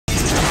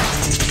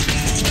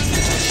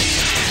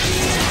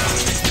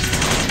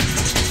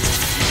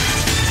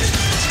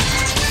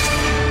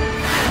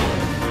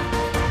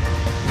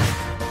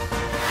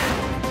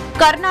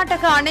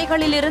கர்நாடக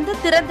அணைகளிலிருந்து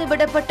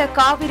திறந்துவிடப்பட்ட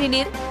காவிரி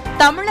நீர்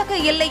தமிழக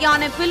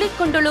எல்லையான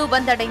பிலிக்குண்டுலு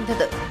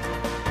வந்தடைந்தது.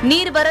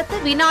 நீர்வரத்து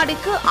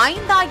வினாடிக்கு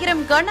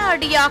 5000 கன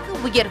அடியாக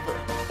உயர்வு.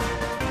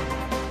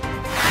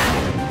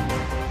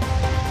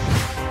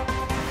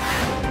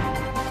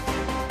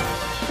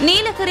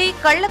 நீலகிரி,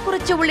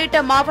 கள்ளக்குறிச்சி உள்ளிட்ட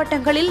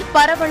மாவட்டங்களில்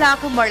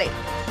பரவலாக மழை.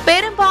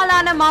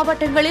 பெரும்பாலான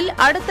மாவட்டங்களில்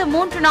அடுத்த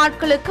 3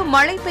 நாட்களுக்கு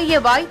மழை பெய்ய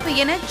வாய்ப்பு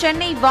என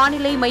சென்னை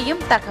வானிலை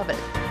மையம்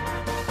தகவல்.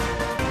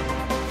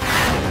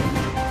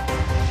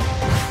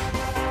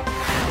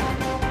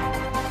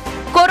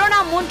 கொரோனா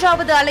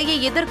 3வது அலையை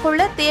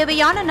எதிர்கொள்ள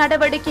தேவையான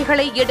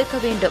நடவடிக்கைகளை எடுக்க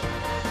வேண்டும்.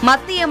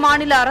 மத்திய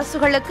மாநில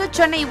அரசுகளுக்கு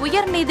சென்னை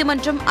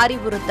உயர்நீதிமன்றம்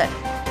அறிவுறுத்தல்.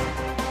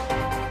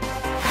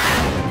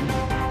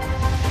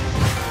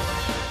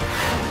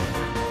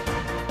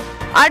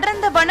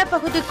 அடர்ந்த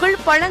வனப்பகுதிக்குள்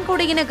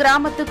பழங்குடியின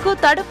கிராமத்துக்கு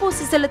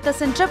தடுப்பூசி செலுத்த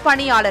சென்ற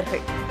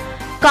பணியாளர்கள்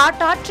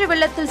காட்டாற்று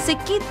வெள்ளத்தில்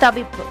சிக்கி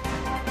தவிப்பு.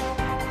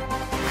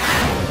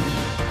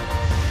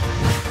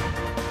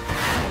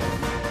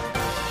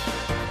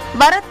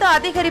 வரத்து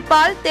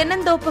அதிகரிப்பால்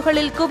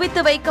தென்னந்தோப்புகளில்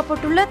குவித்து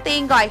வைக்கப்பட்டுள்ள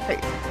தேங்காய்கள்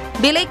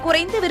விலை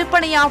குறைந்து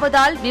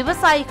விற்பனையாவதால்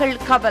விவசாயிகள்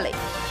கவலை.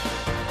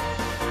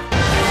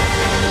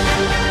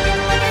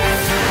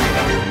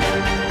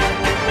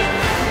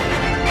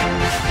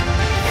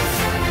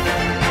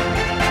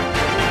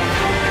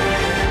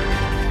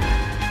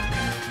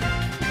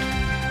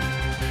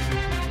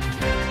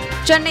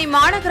 சென்னை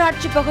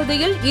மாநகராட்சி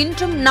பகுதியில்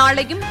இன்றும்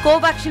நாளையும்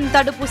கோவாக்சின்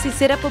தடுப்பூசி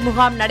சிறப்பு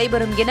முகாம்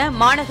நடைபெறும் என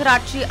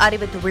மாநகராட்சி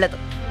அறிவித்துள்ளது.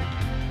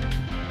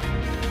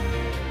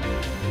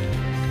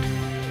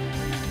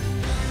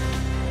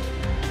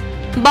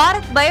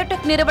 பாரத்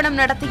பயோடெக் நிறுவனம்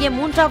நடத்திய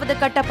 3வது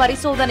கட்ட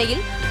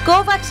பரிசோதனையில்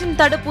கோவாக்சின்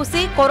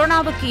தடுப்பூசி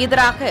கொரோனாவுக்கு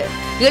எதிராக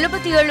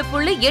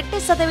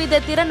 77.8%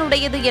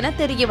 திறனுடையது என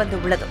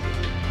தெரியவந்துள்ளது.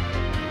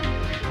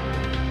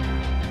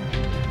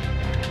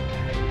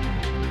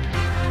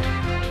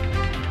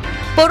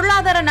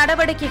 பொருளாதார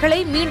நடவடிக்கைகளை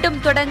மீண்டும்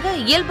தொடங்க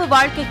இயல்பு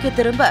வாழ்க்கைக்கு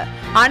திரும்ப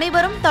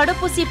அனைவரும்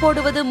தடுப்பூசி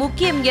போடுவது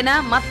முக்கியம் என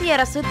மத்திய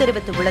அரசு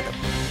தெரிவித்துள்ளது.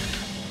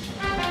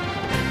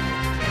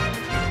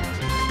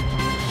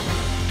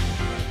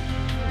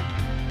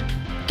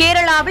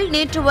 கேரளாவில்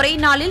நேற்று ஒரே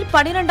நாளில்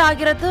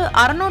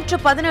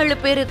 12,617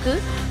 பேருக்கு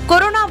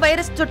கொரோனா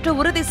வைரஸ் தொற்று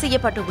உறுதி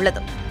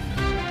செய்யப்பட்டுள்ளது.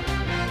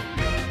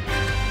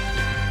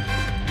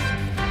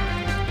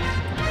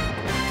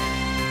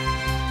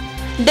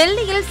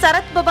 டெல்லியில்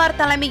சரத் பவார்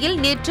தலைமையில்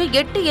நேற்று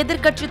 8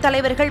 எதிர்க்கட்சித்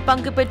தலைவர்கள்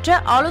பங்கு பெற்ற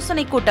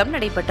ஆலோசனைக் கூட்டம்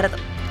நடைபெற்றது.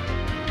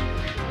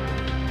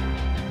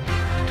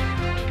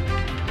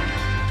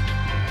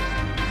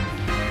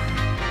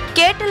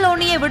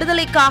 கேட்டலோனிய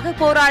விடுதலைக்காக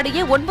போராடிய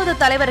 9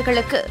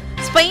 தலைவர்களுக்கு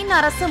ஸ்பெயின்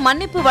அரசு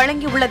மன்னிப்பு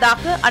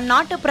வழங்கியுள்ளதாக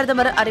அந்நாட்டு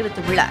பிரதமர்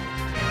அறிவித்துள்ளார்.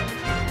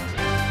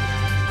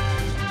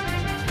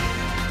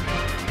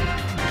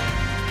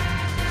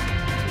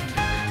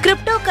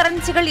 கிரிப்டோ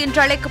கரன்சிகள் என்று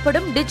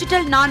அழைக்கப்படும்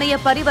டிஜிட்டல் நாணய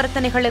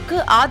பரிவர்த்தனைகளுக்கு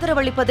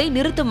ஆதரவளிப்பதை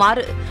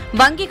நிறுத்துமாறு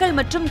வங்கிகள்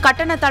மற்றும்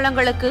கட்டண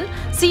தளங்களுக்கு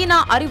சீனா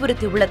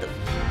அறிவுறுத்தியுள்ளது.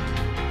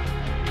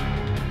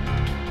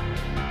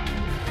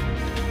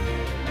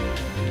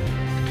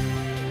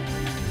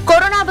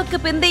 கொரோனாவுக்கு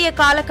பிந்தைய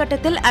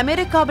காலகட்டத்தில்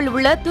அமெரிக்காவில்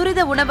உள்ள துரித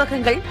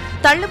உணவகங்கள்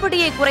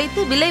தள்ளுபடியை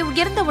குறைத்து விலை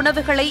உயர்ந்த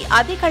உணவுகளை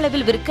அதிக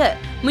அளவில் விற்க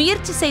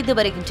முயற்சி செய்து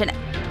வருகின்றன.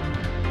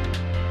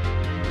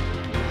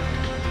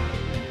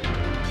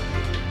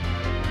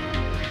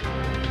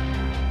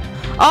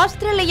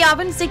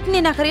 ஆஸ்திரேலியாவின்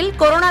சிட்னி நகரில்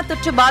கொரோனா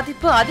தொற்று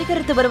பாதிப்பு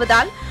அதிகரித்து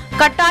வருவதால்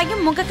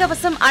கட்டாயம்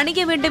முகக்கவசம்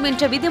அணிய வேண்டும்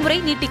என்ற விதிமுறை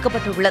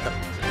நீட்டிக்கப்பட்டுள்ளது.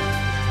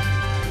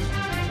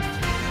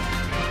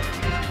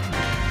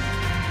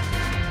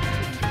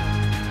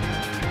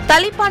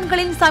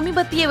 தலிபான்களின்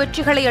சமீபத்திய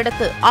வெற்றிகளை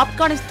அடுத்து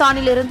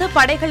ஆப்கானிஸ்தானில் இருந்து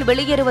படைகள்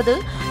வெளியேறுவது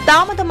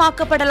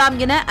தாமதமாக்கப்படலாம்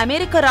என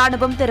அமெரிக்க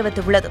ராணுவம்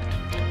தெரிவித்துள்ளது.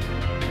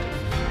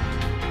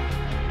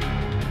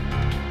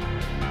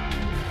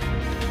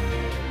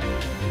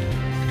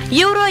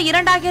 யூரோ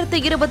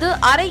 2020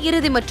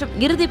 அரையிறுதி மற்றும்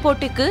இறுதிப்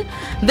போட்டிக்கு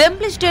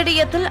வெம்பிளி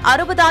ஸ்டேடியத்தில்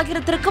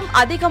 60,000க்கும்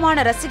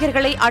அதிகமான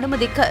ரசிகர்களை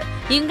அனுமதிக்க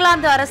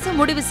இங்கிலாந்து அரசு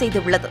முடிவு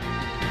செய்துள்ளது.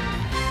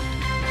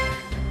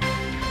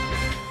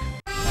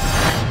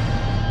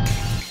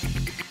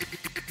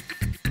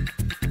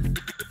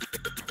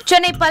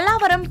 சென்னை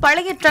பல்லாவரம்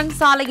பழைய ட்ரங்க்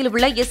சாலையில்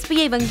உள்ள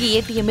SBI வங்கி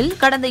ஏடிஎம்மில்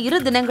கடந்த 2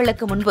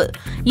 தினங்களுக்கு முன்பு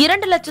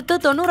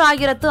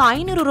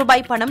 2,90,500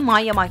 ரூபாய் பணம்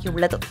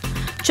மாயமாகியுள்ளது.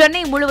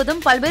 சென்னை முழுவதும்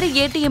பல்வேறு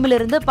ஏடிஎம்மில்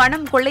இருந்து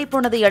பணம் கொள்ளை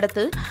போனதை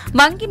அடுத்து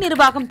வங்கி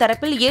நிர்வாகம்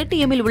தரப்பில்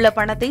ஏடிஎம்மில் உள்ள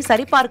பணத்தை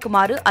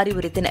சரிபார்க்குமாறு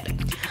அறிவுறுத்தினர்.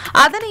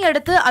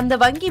 அதனையடுத்து அந்த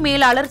வங்கி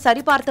மேலாளர்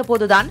சரிபார்த்த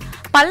போதுதான்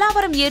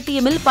பல்லாவரம்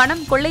ஏடிஎம்மில்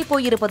பணம் கொள்ளை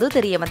போயிருப்பது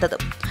தெரியவந்தது.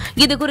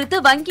 இதுகுறித்து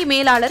வங்கி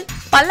மேலாளர்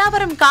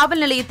பல்லாவரம்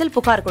காவல் நிலையத்தில்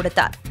புகார்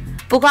கொடுத்தார்.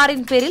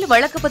 புகாரின் பேரில்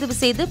வழக்கு பதிவு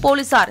செய்து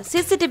போலீசார்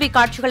சிசிடிவி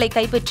காட்சிகளை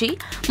கைப்பற்றி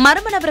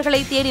மர்ம நபர்களை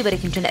தேடி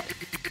வருகின்றனர்.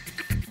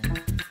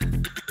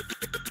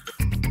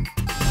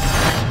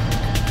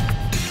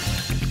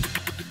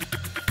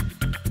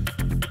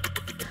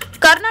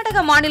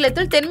 கர்நாடக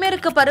மாநிலத்தில்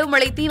தென்மேற்கு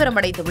பருவமழை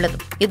தீவிரமடைந்துள்ளது.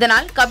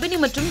 இதனால் கபினி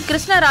மற்றும்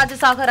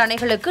கிருஷ்ணராஜசாகர்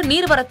அணைகளுக்கு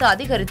நீர்வரத்து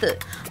அதிகரித்து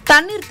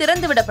தண்ணீர்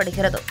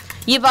திறந்துவிடப்படுகிறது.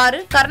 இவ்வாறு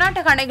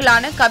கர்நாடக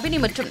அணைகளான கபினி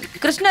மற்றும்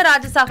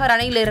கிருஷ்ணராஜசாகர்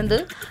அணையிலிருந்து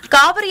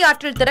காவிரி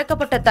ஆற்றில்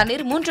திறக்கப்பட்ட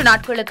தண்ணீர் 3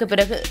 நாட்களுக்கு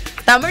பிறகு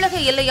தமிழக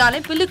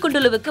எல்லையான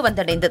பில்லிக்குண்டுலுவுக்கு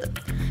வந்தடைந்தது.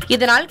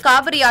 இதனால்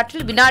காவிரி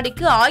ஆற்றில்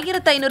வினாடிக்கு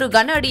 1500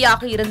 கன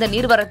அடியாக இருந்த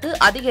நீர்வரத்து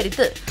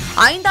அதிகரித்து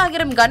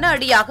 5000 கன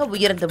அடியாக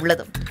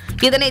உயர்ந்துள்ளது.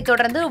 இதனைத்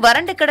தொடர்ந்து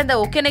வறண்டு கிடந்த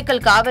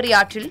ஒகேனக்கல் காவிரி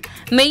ஆற்றில்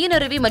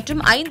மெயினருவி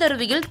மற்றும்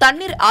ஐந்தருவியில்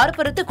தண்ணீர்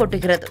ஆர்ப்பரித்து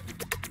கொட்டுகிறது.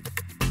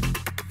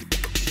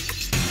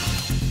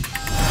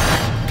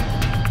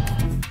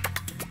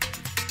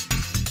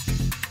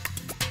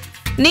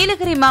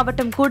 நீலகிரி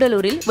மாவட்டம்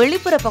கூடலூரில்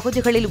வெளிப்புற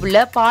பகுதிகளில் உள்ள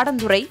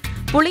பாடந்துறை,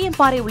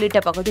 புளியம்பாறை உள்ளிட்ட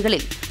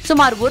பகுதிகளில்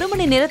சுமார் 1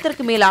 மணி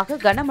நேரத்திற்கு மேலாக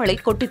கனமழை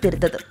கொட்டித்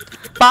தீர்த்தது.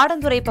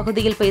 பாடந்துறை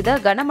பகுதியில் பெய்த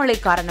கனமழை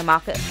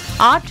காரணமாக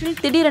ஆற்றில்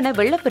திடீரென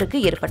வெள்ளப்பெருக்கு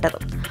ஏற்பட்டது.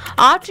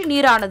 ஆற்று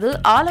நீரானது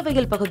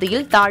ஆலவயல்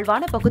பகுதியில்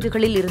தாழ்வான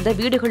பகுதிகளில் இருந்த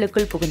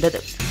வீடுகளுக்குள்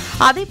புகுந்தது.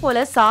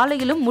 அதேபோல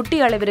சாலையிலும் முட்டி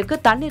அளவிற்கு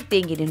தண்ணீர்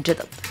தேங்கி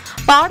நின்றது.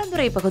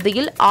 பாடந்துறை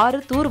பகுதியில் ஆறு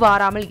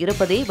தூர்வாராமல்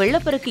இருப்பதே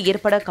வெள்ளப்பெருக்கு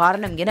ஏற்பட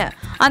காரணம் என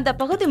அந்த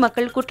பகுதி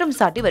மக்கள் குற்றம்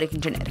சாட்டி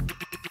வருகின்றனர்.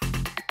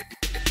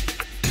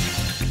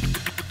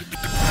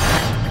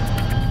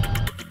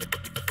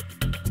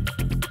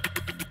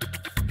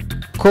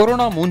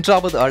 கொரோனா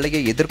 3வது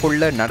அலையை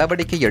எதிர்கொள்ள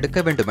நடவடிக்கை எடுக்க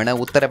வேண்டும் என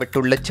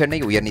உத்தரவிட்டுள்ள சென்னை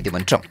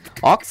உயர்நீதிமன்றம்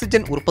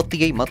ஆக்ஸிஜன்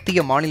உற்பத்தியை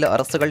மத்திய மாநில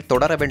அரசுகள்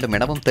தொடர வேண்டும்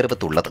எனவும்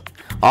தெரிவித்துள்ளது.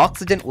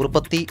 ஆக்ஸிஜன்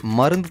உற்பத்தி,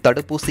 மருந்து,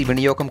 தடுப்பூசி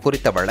விநியோகம்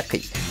குறித்த வழக்கை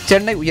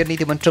சென்னை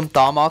உயர்நீதிமன்றம்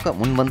தாமாக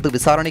முன்வந்து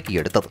விசாரணைக்கு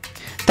எடுத்தது.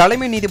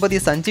 தலைமை நீதிபதி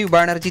சஞ்சீவ்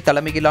பானர்ஜி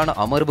தலைமையிலான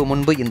அமர்வு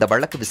முன்பு இந்த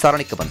வழக்கு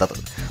விசாரணைக்கு வந்தது.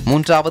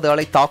 3வது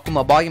அலை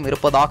தாக்கும் அபாயம்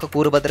இருப்பதாக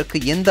கூறுவதற்கு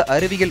எந்த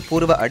அறிவியல்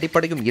பூர்வ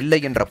அடிப்படையும்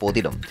இல்லை என்ற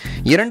போதிலும்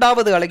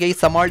 2வது அலையை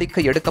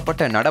சமாளிக்க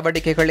எடுக்கப்பட்ட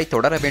நடவடிக்கைகளை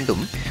தொடர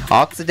வேண்டும்,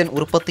 ஆக்ஸிஜன்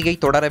உற்பத்தியை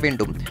தொடர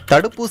வேண்டும்,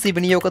 தடுப்பூசி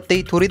விநியோகத்தை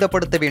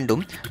துரிதப்படுத்த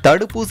வேண்டும்,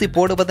 தடுப்பூசி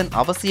போடுவதன்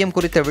அவசியம்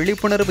குறித்த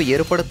விழிப்புணர்வு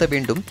ஏற்படுத்த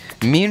வேண்டும்,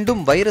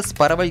 மீண்டும் வைரஸ்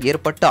பரவல்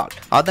ஏற்பட்டால்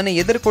அதனை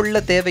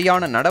எதிர்கொள்ள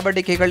தேவையான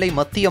நடவடிக்கைகளை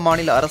மத்திய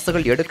மாநில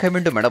அரசுகள் எடுக்க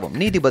வேண்டும் எனவும்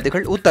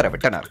நீதிபதிகள்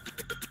உத்தரவிட்டனர்.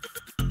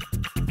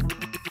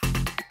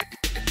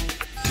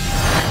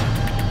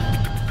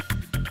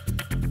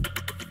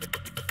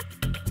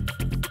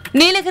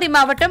 நீலகிரி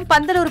மாவட்டம்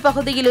பந்தலூர்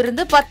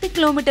பகுதியிலிருந்து 10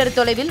 கிலோமீட்டர்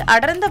தொலைவில்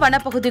அடர்ந்த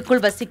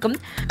வனப்பகுதிக்குள் வசிக்கும்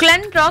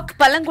கிளன் ராக்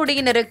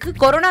பழங்குடியினருக்கு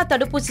கொரோனா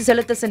தடுப்பூசி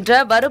செலுத்த சென்ற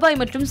வருவாய்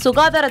மற்றும்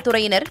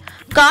சுகாதாரத்துறையினர்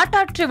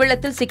காட்டாற்று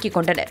வெள்ளத்தில் சிக்கிக்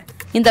கொண்டனர்.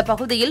 இந்த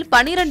பகுதியில்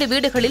 12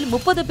 வீடுகளில்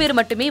 30 பேர்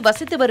மட்டுமே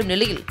வசித்து வரும்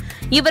நிலையில்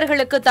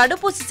இவர்களுக்கு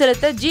தடுப்பூசி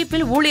செலுத்த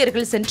ஜீப்பில்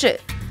ஊழியர்கள் சென்று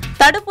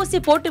தடுப்பூசி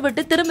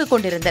போட்டுவிட்டு திரும்பிக்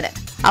கொண்டிருந்தனர்.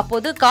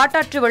 அப்போது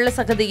காட்டாற்று வெள்ள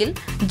சகதியில்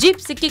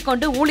ஜீப் சிக்கிக்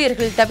கொண்டு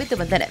ஊழியர்கள் தவித்து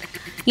வந்தனர்.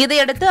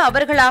 இதையடுத்து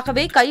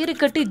அவர்களாகவே கயிறு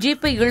கட்டி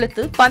ஜீப்பை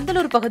இழுத்து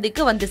பந்தலூர்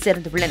பகுதிக்கு வந்து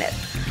சேர்ந்துள்ளனர்.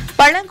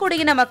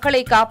 பழங்குடியின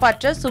மக்களை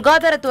காப்பாற்ற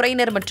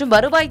சுகாதாரத்துறையினர் மற்றும்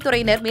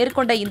வருவாய்த்துறையினர்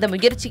மேற்கொண்ட இந்த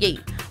முயற்சியை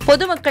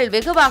பொதுமக்கள்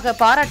வெகுவாக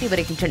பாராட்டி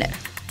வருகின்றனர்.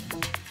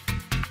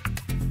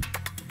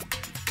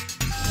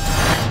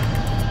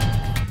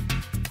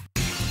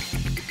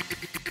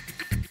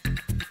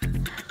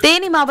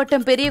 தேனி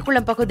மாவட்டம்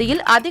பெரியகுளம்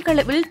பகுதியில் அதிக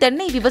அளவில்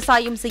தென்னை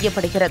விவசாயம்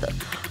செய்யப்படுகிறது.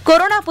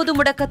 கொரோனா பொது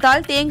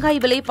முடக்கத்தால் தேங்காய்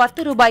விலை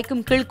 10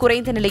 ரூபாய்க்கும் கீழ்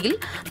குறைந்த நிலையில்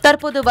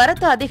தற்போது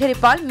வரத்து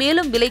அதிகரிப்பால்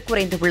மேலும் விலை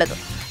குறைந்துள்ளது.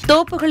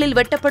 தோப்புகளில்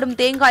வெட்டப்படும்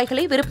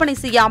தேங்காய்களை விற்பனை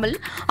செய்யாமல்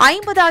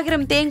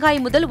 50,000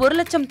 தேங்காய் முதல்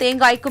 1 லட்சம்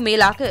தேங்காய்க்கும்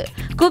மேலாக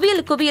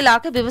குவியல்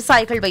குவியலாக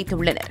விவசாயிகள்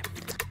வைத்துள்ளனர்.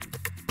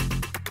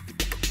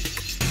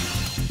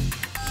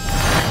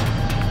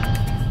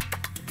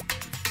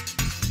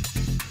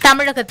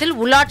 தமிழகத்தில்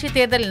உள்ளாட்சி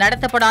தேர்தல்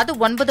நடத்தப்படாத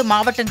 9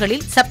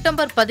 மாவட்டங்களில்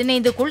செப்டம்பர்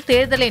 15க்குள்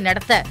தேர்தலை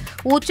நடத்த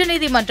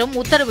உச்சநீதிமன்றம்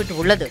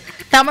உத்தரவிட்டுள்ளது.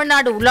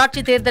 தமிழ்நாடு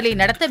உள்ளாட்சி தேர்தலை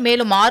நடத்த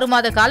மேலும் 6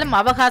 மாத காலம்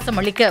அவகாசம்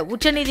அளிக்க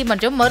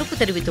உச்சநீதிமன்றம் மறுப்பு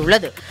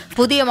தெரிவித்துள்ளது.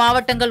 புதிய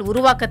மாவட்டங்கள்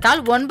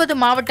உருவாக்கத்தால் 9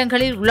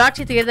 மாவட்டங்களில்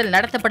உள்ளாட்சி தேர்தல்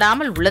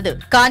நடத்தப்படாமல் உள்ளது.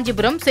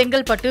 காஞ்சிபுரம்,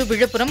 செங்கல்பட்டு,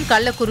 விழுப்புரம்,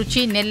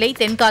 கள்ளக்குறிச்சி, நெல்லை,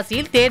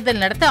 தென்காசியில்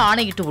தேர்தல் நடத்த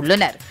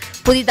ஆணையிட்டுள்ளனர்.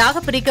 புதிதாக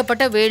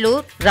பிரிக்கப்பட்ட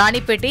வேலூர்,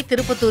 ராணிப்பேட்டை,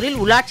 திருப்பத்தூரில்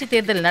உள்ளாட்சி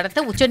தேர்தல்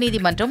நடத்த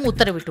உச்சநீதிமன்றம்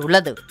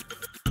உத்தரவிட்டுள்ளது.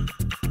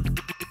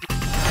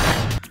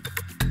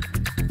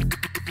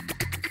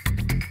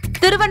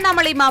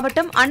 திருவண்ணாமலை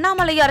மாவட்டம்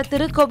அண்ணாமலையார்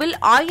திருக்கோவில்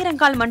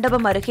ஆயிரங்கால்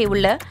மண்டபம் அருகே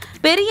உள்ள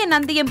பெரிய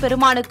நந்தியம்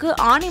பெருமானுக்கு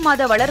ஆனி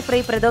மாத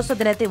வளர்பிறை பிரதோஷ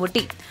தினத்தை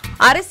ஒட்டி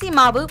அரிசி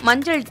மாவு,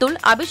 மஞ்சள் தூள்,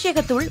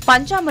 அபிஷேகத்தூள்,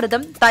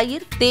 பஞ்சாமிர்தம்,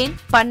 தயிர், தேன்,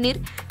 பன்னீர்,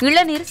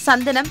 இளநீர்,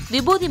 சந்தனம்,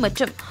 விபூதி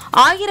மற்றும்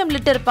 1000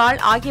 லிட்டர்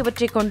பால்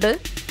ஆகியவற்றை கொண்டு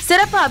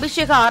சிறப்பு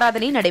அபிஷேக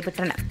ஆராதனை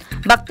நடைபெற்றன.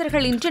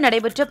 பக்தர்கள் இன்று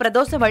நடைபெற்ற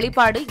பிரதோஷ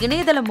வழிபாடு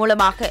இணையதளம்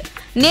மூலமாக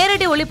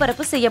நேரடி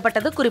ஒளிபரப்பு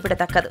செய்யப்பட்டது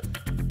குறிப்பிடத்தக்கது.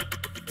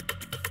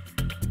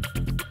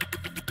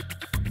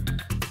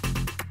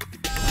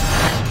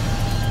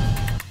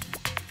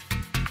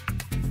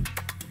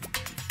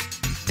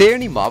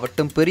 தேனி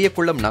மாவட்டம்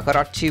பெரியகுளம்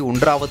நகராட்சி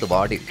 1வது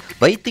வார்டில்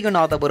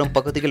வைத்தியநாதபுரம்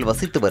பகுதியில்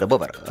வசித்து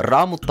வருபவர்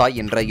ராமுத்தாய்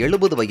என்ற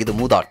 70 வயது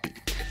மூதாட்டி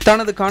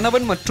தனது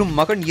கணவன் மற்றும்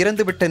மகன்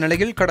இறந்துவிட்ட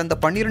நிலையில் கடந்த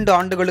 12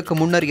 ஆண்டுகளுக்கு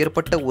முன்னர்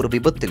ஏற்பட்ட ஒரு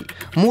விபத்தில்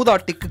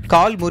மூதாட்டிக்கு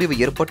கால் முறிவு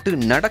ஏற்பட்டு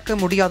நடக்க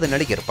முடியாத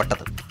நிலை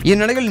ஏற்பட்டது.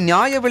 இந்நிலையில்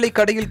நியாய விலை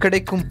கடையில்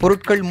கிடைக்கும்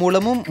பொருட்கள்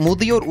மூலமும்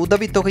முதியோர்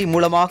உதவித்தொகை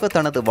மூலமாக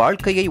தனது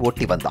வாழ்க்கையை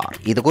ஓட்டி வந்தார்.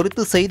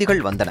 இதுகுறித்து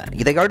செய்திகள் வந்தன.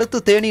 இதையடுத்து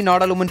தேனி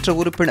நாடாளுமன்ற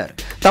உறுப்பினர்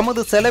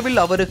தமது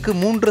செலவில் அவருக்கு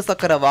 3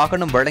 சக்கர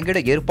வாகனம் வழங்கிட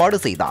ஏற்பாடு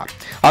செய்தார்.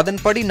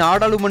 அதன்படி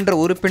நாடாளுமன்ற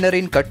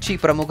உறுப்பினரின் கட்சி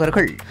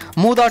பிரமுகர்கள்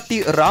மூதாட்டி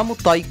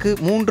ராமுத்தாய்க்கு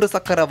 3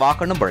 சக்கர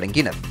வாகனம்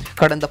வழங்கினர்.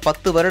 கடந்த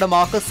 10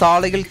 வருடமாக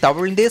சாலையில்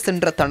தவிழ்ந்தே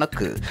சென்ற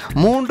தனக்கு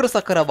 3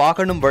 சக்கர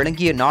வாகனம்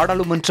வழங்கிய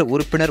நாடாளுமன்ற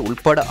உறுப்பினர்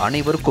உட்பட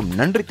அனைவருக்கும்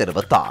நன்றி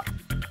தெரிவித்தார்.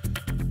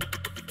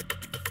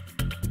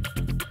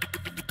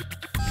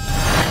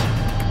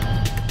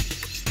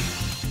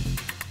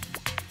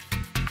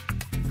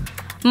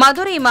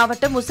 மதுரை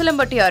மாவட்டம்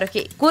உசிலம்பட்டி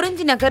அருகே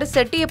குறிஞ்சி நகர்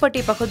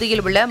செட்டியப்பட்டி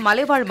பகுதியில் உள்ள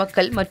மலைவாழ்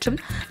மக்கள் மற்றும்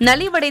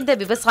நலிவடைந்த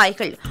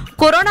விவசாயிகள்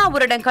கொரோனா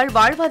ஊரடங்கால்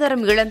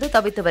வாழ்வாதாரம் இழந்து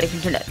தவித்து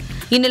வருகின்றனர்.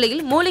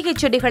 இந்நிலையில் மூலிகை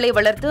செடிகளை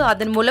வளர்த்து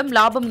அதன் மூலம்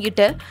லாபம்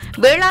ஈட்ட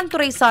வேளாண்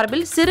துறை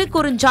சார்பில் சிறு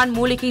குறிஞ்சான்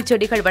மூலிகை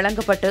செடிகள்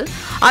வழங்கப்பட்டு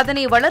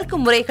அதனை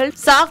வளர்க்கும் முறைகள்,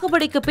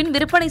 சாகுபடிக்கு பின்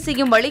விற்பனை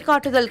செய்யும்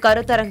வழிகாட்டுதல்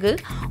கருத்தரங்கு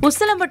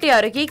உசிலம்பட்டி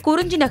அருகே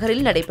குறிஞ்சி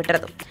நகரில்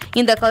நடைபெற்றது.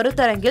 இந்த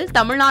கருத்தரங்கில்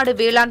தமிழ்நாடு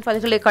வேளாண்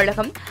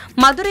பல்கலைக்கழகம்,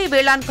 மதுரை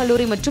வேளாண்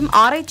கல்லூரி மற்றும்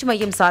ஆராய்ச்சி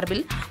மையம்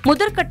சார்பில்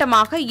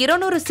முதற்கட்டமாக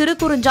 200 சிறு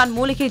குறிஞ்சான்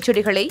மூலிகை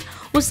செடிகளை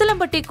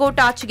உசிலம்பட்டி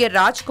கோட்டாட்சியர்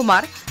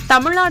ராஜ்குமார்,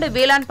 தமிழ்நாடு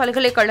வேளாண்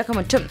பல்கலைக்கழகம்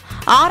மற்றும்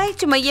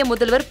ஆராய்ச்சி மைய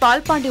முதல்வர்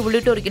பால்பாண்டி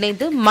உள்ளிட்டோர்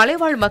இணைந்து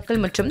மலைவாழ் மக்கள்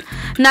மற்றும்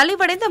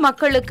நலிவடைந்த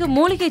மக்களுக்கு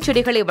மூலிகை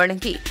செடிகளை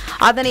வழங்கி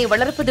அதனை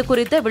வளர்ப்பது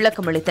குறித்த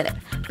விளக்கம் அளித்தனர்.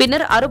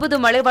 பின்னர் 60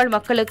 மலைவாழ்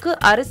மக்களுக்கு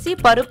அரிசி,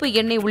 பருப்பு,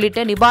 எண்ணெய்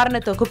உள்ளிட்ட நிவாரண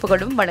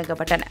தொகுப்புகளும்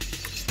வழங்கப்பட்டன.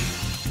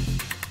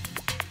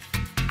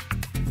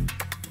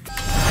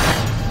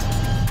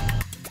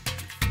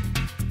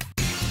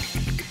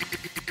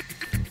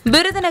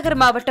 விருதுநகர்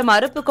மாவட்டம்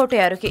அருப்புக்கோட்டை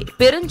அருகே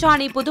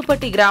பெருஞ்சாணி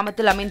புதுப்பட்டி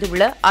கிராமத்தில்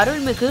அமைந்துள்ள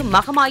அருள்மிகு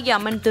மகமாயி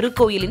அம்மன்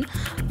திருக்கோயிலின்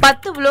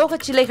 10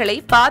 உலோகச் சிலைகளை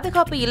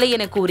பாதுகாப்பு இல்லை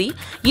என கூறி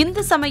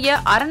இந்து சமய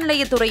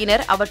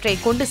அறநிலையத்துறையினர் அவற்றை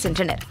கொண்டு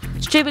சென்றனர்.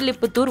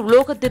 ஸ்ரீவில்லிபுத்தூர்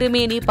உலோக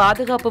திருமேனி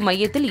பாதுகாப்பு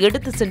மையத்தில்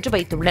எடுத்து சென்று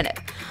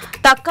வைத்துள்ளனர்.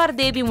 தக்கார்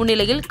தேவி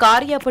முன்னிலையில்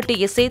காரியாப்பட்டி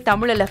எஸ்ஏ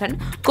தமிழழகன்,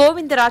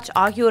 கோவிந்தராஜ்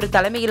ஆகியோர்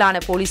தலைமையிலான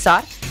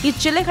போலீசார்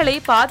இச்சிலைகளை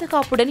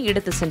பாதுகாப்புடன்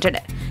எடுத்து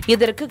சென்றனர்.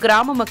 இதற்கு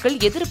கிராம மக்கள்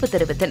எதிர்ப்பு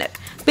தெரிவித்தனர்.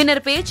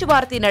 பின்னர்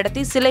பேச்சுவார்த்தை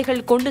நடத்தி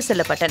சிலைகள் கொண்டு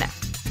செல்லப்பட்டன.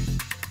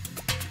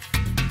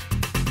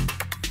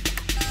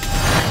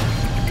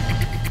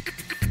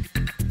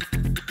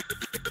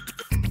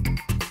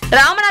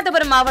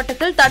 ராமநாதபுரம்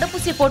மாவட்டத்தில்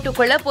தடுப்பூசி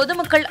போட்டுக்கொள்ள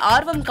பொதுமக்கள்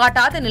ஆர்வம்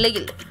காட்டாத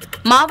நிலையில்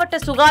மாவட்ட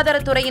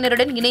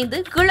சுகாதாரத்துறையினருடன் இணைந்து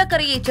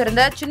கீழக்கரையைச்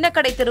சேர்ந்த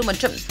சின்னக்கடை தெரு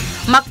மற்றும்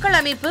மக்கள்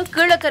அமைப்பு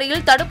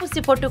கீழக்கரையில்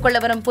தடுப்பூசி போட்டுக்கொள்ள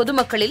வரும்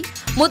பொதுமக்களில்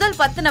முதல்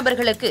 10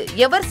 நபர்களுக்கு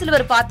எவர்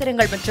சில்வர்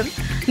பாத்திரங்கள் மற்றும்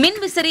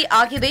மின்விசிறி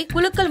ஆகியவை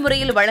குலுக்கல்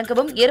முறையில்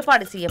வழங்கவும்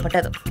ஏற்பாடு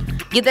செய்யப்பட்டது.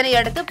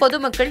 இதனையடுத்து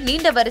பொதுமக்கள்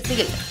நீண்ட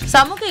வரிசையில்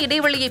சமூக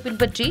இடைவெளியை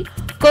பின்பற்றி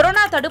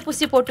கொரோனா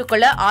தடுப்பூசி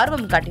போட்டுக்கொள்ள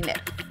ஆர்வம்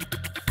காட்டினர்.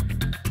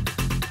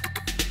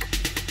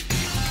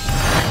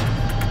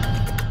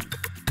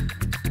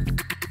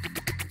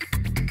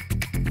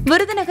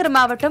 விருதுநகர்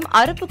மாவட்டம்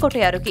அருப்புக்கோட்டை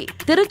அருகே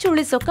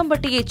திருச்சுழி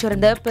சொக்கம்பட்டியைச்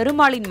சேர்ந்த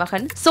பெருமாளின்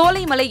மகன்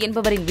சோலைமலை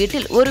என்பவரின்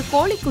வீட்டில் ஒரு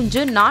கோழி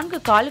குஞ்சு 4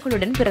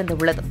 கால்களுடன்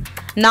பிறந்துள்ளது.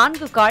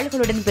 4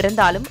 கால்களுடன்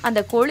பிறந்தாலும்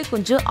அந்த கோழி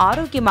குஞ்சு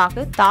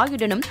ஆரோக்கியமாக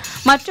தாயுடனும்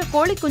மற்ற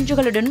கோழி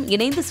குஞ்சுகளுடனும்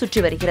இணைந்து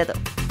சுற்றி வருகிறது.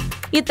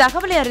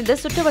 இத்தகவலை அறிந்த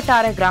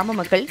சுற்றுவட்டார கிராம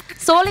மக்கள்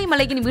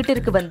சோலைமலையின்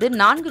வீட்டிற்கு வந்து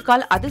 4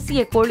 கால்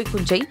அதிசய கோழி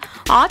குஞ்சை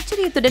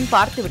ஆச்சரியத்துடன்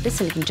பார்த்துவிட்டு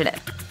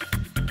செல்கின்றனர்.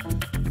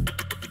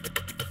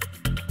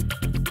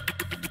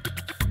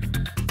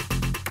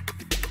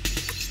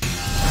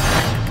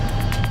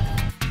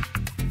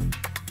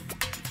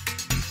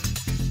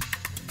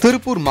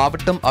 திருப்பூர்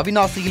மாவட்டம்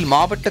அவிநாசியில்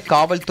மாவட்ட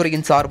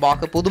காவல்துறையின்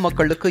சார்பாக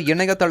பொதுமக்களுக்கு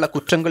இணையதள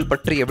குற்றங்கள்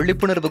பற்றிய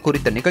விழிப்புணர்வு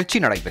குறித்த நிகழ்ச்சி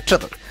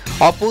நடைபெற்றது.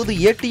 அப்போது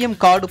ஏடிஎம்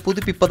கார்டு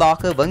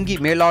புதுப்பிப்பதாக வங்கி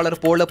மேலாளர்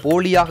போல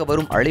போலியாக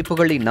வரும்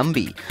அழைப்புகளை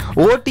நம்பி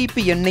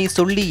ஓடிபி எண்ணை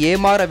சொல்லி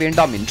ஏமாற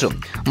வேண்டாம் என்றும்,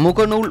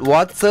 முகநூல்,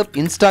 வாட்ஸ்அப்,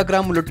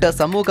 இன்ஸ்டாகிராம் உள்ளிட்ட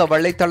சமூக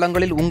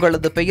வலைதளங்களில்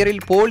உங்களது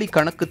பெயரில் போலி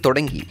கணக்கு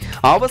தொடங்கி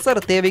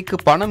அவசர தேவைக்கு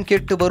பணம்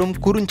கேட்டு வரும்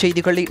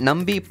குறுஞ்செய்திகளை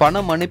நம்பி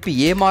பணம் அனுப்பி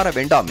ஏமாற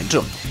வேண்டாம்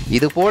என்றும்,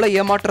 இதுபோல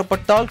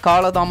ஏமாற்றப்பட்டால்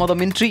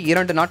காலதாமதமின்றி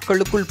 2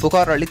 நாட்களுக்குள்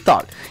புகார்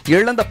அளித்தால்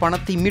இழந்த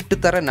பணத்தை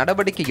மீட்டுத் தர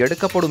நடவடிக்கை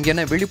எடுக்கப்படும்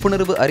என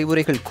விழிப்புணர்வு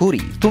அறிவுரைகள்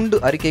கூறி துண்டு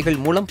அறிக்கைகள்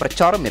மூலம்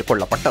பிரச்சாரம்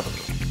மேற்கொள்ளப்பட்டது.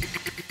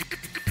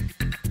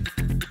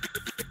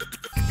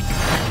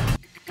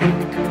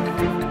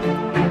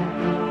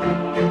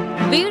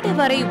 வீடு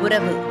வரை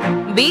உறவு,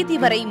 வீதி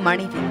வரை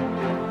மனைவி,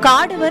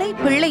 காடு வரை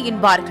பிள்ளை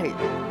என்பார்கள்.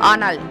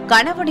 ஆனால்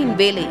கணவனின்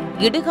வேலை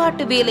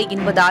இடுகாட்டு வேலை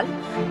என்பதால்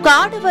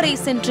காடு வரை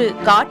சென்று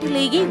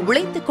காட்டிலேயே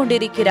உழைத்துக்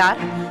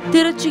கொண்டிருக்கிறார்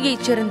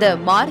திருச்சியைச் சேர்ந்த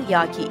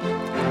மாரியாகி.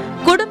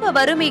 குடும்ப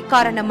வறுமை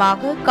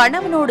காரணமாக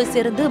கணவனோடு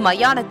சேர்ந்து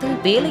மயானத்தில்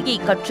வேலையை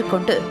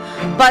கற்றுக்கொண்டு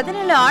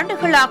 17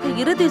 ஆண்டுகளாக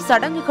இறுதி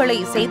சடங்குகளை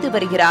செய்து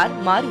வருகிறார்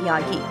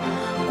மாரியாகி.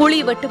 குழி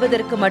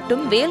வெட்டுவதற்கு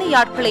மட்டும்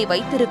வேலையாட்களை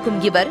வைத்திருக்கும்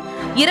இவர்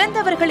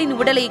இறந்தவர்களின்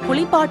உடலை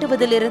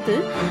குளிப்பாட்டுவதிலிருந்து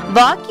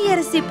வாக்கி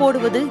அரிசி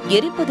போடுவது,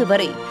 எரிப்பது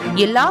வரை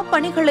எல்லா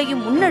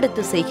பணிகளையும்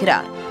முன்னெடுத்து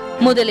செய்கிறார்.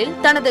 முதலில்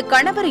தனது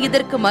கணவர்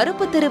இதற்கு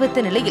மறுப்பு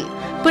தெரிவித்த நிலையில்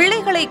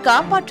பிள்ளைகளை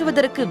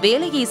காப்பாற்றுவதற்கு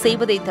வேலையை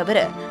செய்வதை தவிர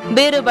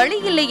வேறு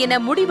வழியில்லை என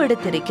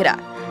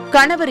முடிவெடுத்திருக்கிறார்.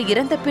 கணவர்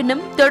இறந்த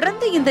பின்னும்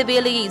தொடர்ந்து இந்த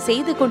வேலையை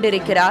செய்து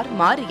கொண்டிருக்கிறார்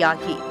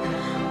மாரியாகி.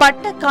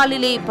 பட்ட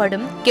காலிலே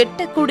படும்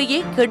கெட்ட குடியே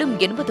கெடும்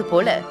என்பது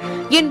போல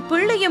என்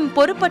பிள்ளையும்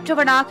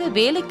பொறுப்பற்றவனாக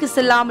வேலைக்கு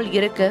செல்லாமல்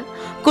இருக்க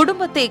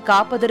குடும்பத்தை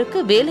காப்பதற்கு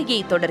வேலையை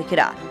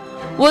தொடர்கிறார்.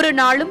 ஒரு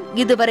நாளும்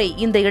இதுவரை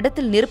இந்த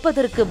இடத்தில்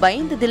நிற்பதற்கு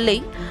பயந்ததில்லை.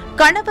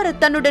 கணவர்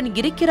தன்னுடன்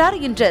இருக்கிறார்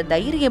என்ற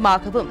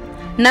தைரியமாகவும்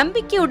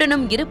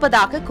நம்பிக்கையுடனும்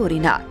இருப்பதாக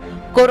கூறினார்.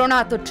 கொரோனா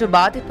தொற்று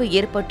பாதிப்பு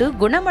ஏற்பட்டு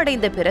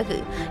குணமடைந்த பிறகு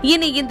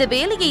இனி இந்த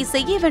வேலையை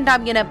செய்ய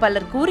வேண்டாம் என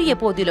பலர் கூறிய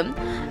போதிலும்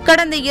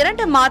கடந்த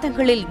 2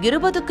 மாதங்களில்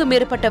 20க்கும்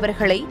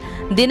மேற்பட்டவர்களை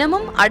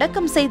தினமும்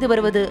அடக்கம் செய்து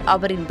வருவது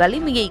அவரின்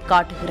வலிமையை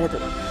காட்டுகிறது.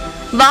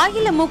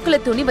 வாயில மூக்குல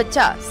துணி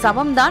வச்சா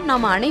சவம்தான்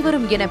நாம்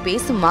அனைவரும் என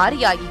பேசும்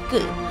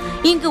மாரியாகிக்கு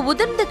இங்கு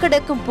உதிர்ந்து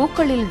கிடக்கும்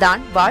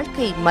பூக்களில்தான்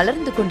வாழ்க்கை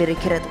மலர்ந்து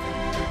கொண்டிருக்கிறது.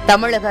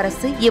 தமிழக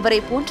அரசு இவரை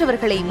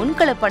போன்றவர்களை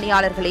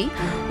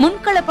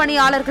முன்கள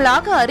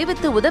பணியாளர்களாக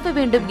அறிவித்து உதவ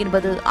வேண்டும்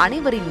என்பது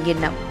அனைவரின்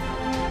எண்ணம்.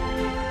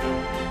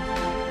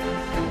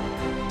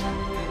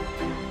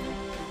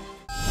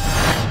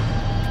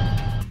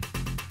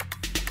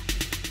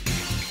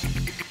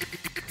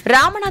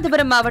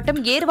 ராமநாதபுரம் மாவட்டம்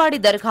ஏர்வாடி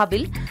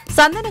தர்காவில்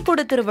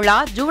சந்தனக்கூடு திருவிழா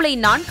ஜூலை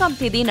 4ஆம்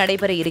தேதி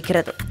நடைபெற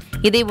இருக்கிறது.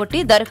 இதையொட்டி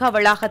தர்கா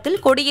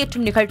வளாகத்தில்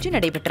கொடியேற்றும் நிகழ்ச்சி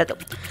நடைபெற்றது.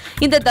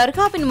 இந்த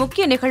தர்காவின்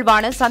முக்கிய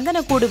நிகழ்வான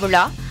சந்தனக்கூடு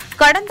விழா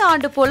கடந்த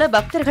ஆண்டு போல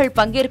பக்தர்கள்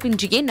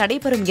பங்கேற்பின்றியே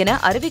நடைபெறும் என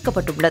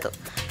அறிவிக்கப்பட்டுள்ளது.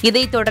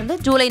 இதைத் தொடர்ந்து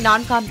ஜூலை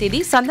 4ஆம் தேதி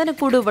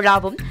சந்தனக்கூடு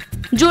விழாவும்,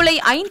 ஜூலை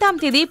 5ஆம்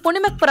தேதி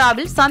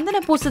புனிமக்பராவில் சந்தன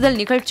பூசுதல்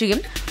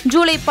நிகழ்ச்சியும்,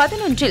 ஜூலை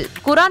 11இல்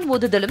குரான்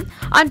ஓதுதலும்,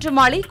 அன்று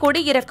மாலை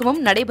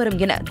கொடியிறக்கமும் நடைபெறும்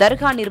என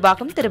தர்கா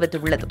நிர்வாகம்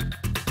தெரிவித்துள்ளது.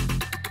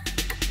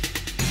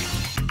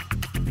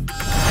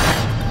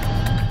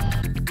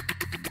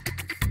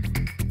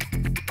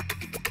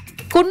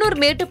 குன்னூர்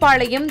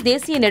மேட்டுப்பாளையம்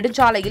தேசிய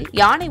நெடுஞ்சாலையில்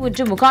யானை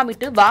ஒன்று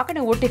முகாமிட்டு வாகன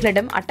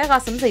ஓட்டிகளிடம்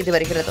அட்டகாசம் செய்து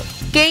வருகிறது.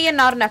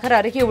 KNR நகர்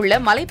அருகே உள்ள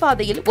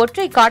மலைப்பாதையில்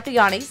ஒற்றை காட்டு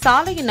யானை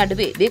சாலையின்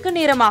நடுவே வெகு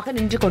நேரமாக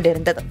நின்று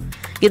கொண்டிருந்தது.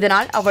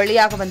 இதனால்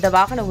அவ்வழியாக வந்த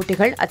வாகன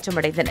ஓட்டிகள்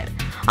அச்சமடைந்தனர்.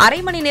 அரை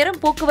மணி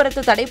நேரம்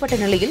போக்குவரத்து தடைப்பட்ட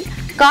நிலையில்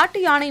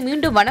காட்டு யானை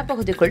மீண்டும்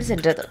வனப்பகுதிக்குள்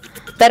சென்றது.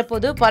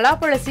 தற்போது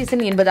பலாப்பழ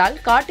சீசன் என்பதால்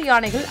காட்டு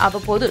யானைகள்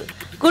அவ்வப்போது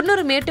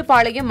குன்னூர்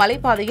மேட்டுப்பாளையம்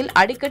மலைப்பாதையில்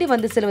அடிக்கடி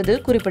வந்து செல்வது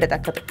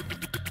குறிப்பிடத்தக்கது.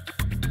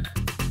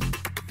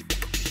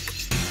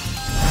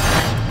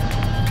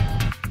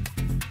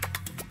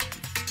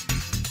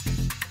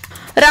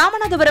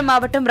 ராமநாதபுரம்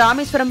மாவட்டம்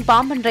ராமேஸ்வரம்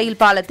பாம்பன் ரயில்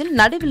பாலத்தில்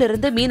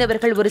நடுவிலிருந்து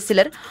மீனவர்கள் ஒரு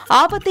சிலர்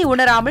ஆபத்தை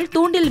உணராமல்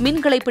தூண்டில்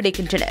மீன்களை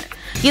பிடிக்கின்றனர்.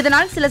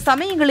 இதனால் சில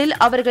சமயங்களில்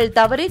அவர்கள்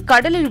தவறி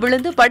கடலில்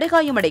விழுந்து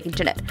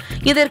படுகாயமடைகின்றனர்.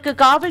 இதற்கு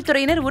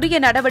காவல்துறையினர் உரிய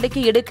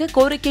நடவடிக்கை எடுக்க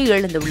கோரிக்கை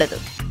எழுந்துள்ளது.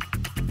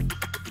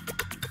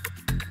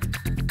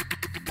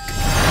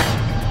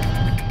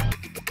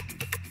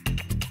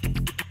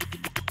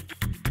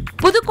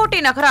 புதுக்கோட்டை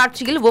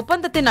நகராட்சியில்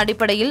ஒப்பந்தத்தின்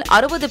அடிப்படையில்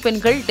 60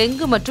 பெண்கள்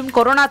டெங்கு மற்றும்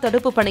கொரோனா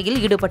தடுப்பு பணியில்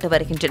ஈடுபட்டு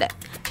வருகின்றனர்.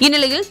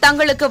 இந்நிலையில்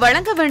தங்களுக்கு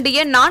வழங்க வேண்டிய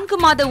 4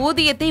 மாத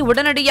ஊதியத்தை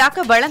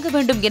உடனடியாக வழங்க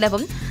வேண்டும்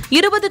எனவும்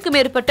 20க்கும்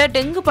மேற்பட்ட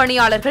டெங்கு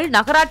பணியாளர்கள்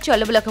நகராட்சி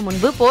அலுவலகம்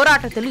முன்பு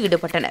போராட்டத்தில்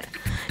ஈடுபட்டனர்.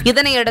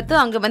 இதனையடுத்து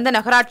அங்கு வந்த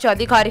நகராட்சி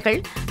அதிகாரிகள்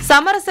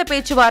சமரச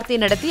பேச்சுவார்த்தை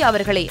நடத்தி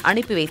அவர்களை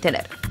அனுப்பி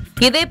வைத்தனர்.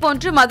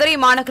 இதேபோன்று மதுரை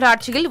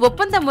மாநகராட்சியில்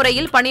ஒப்பந்த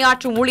முறையில்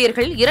பணியாற்றும்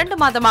ஊழியர்கள்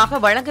 2 மாதமாக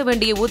வழங்க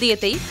வேண்டிய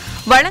ஊதியத்தை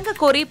வழங்க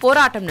கோரி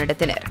போராட்டம்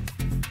நடத்தினர்.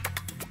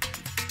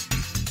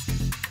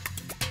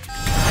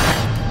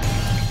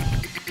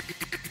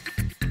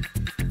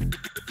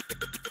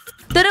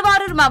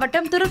 திருவாரூர்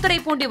மாவட்டம்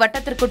திருத்துறைப்பூண்டி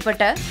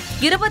வட்டத்திற்குட்பட்ட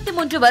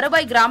 23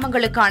 வருவாய்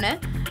கிராமங்களுக்கான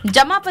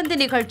ஜமாபந்தி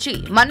நிகழ்ச்சி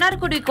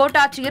மன்னார்குடி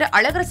கோட்டாட்சியர்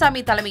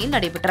அழகர்சாமி தலைமையில்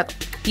நடைபெற்றது.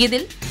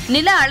 இதில்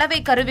நில அளவை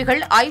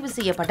கருவிகள் ஆய்வு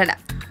செய்யப்பட்டன.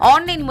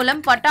 ஆன்லைன்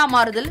மூலம் பட்டா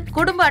மாறுதல்,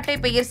 குடும்ப அட்டை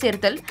பெயர்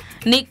சேர்த்தல்,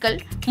 நீக்கல்,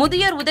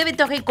 முதியோர்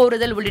உதவித்தொகை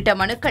கோருதல் உள்ளிட்ட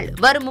மனுக்கள்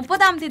வரும்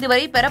 30ஆம் தேதி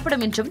வரை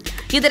பெறப்படும் என்றும்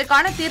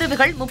இதற்கான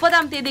தீர்வுகள்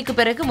 30ஆம் தேதிக்கு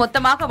பிறகு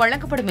மொத்தமாக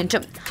வழங்கப்படும்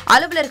என்றும்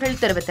அலுவலர்கள்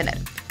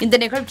தெரிவித்தனர். இந்த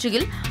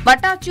நிகழ்ச்சியில்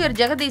வட்டாட்சியர்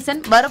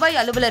ஜெகதீசன், வருவாய்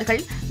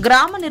அலுவலர்கள்,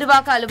 கிராம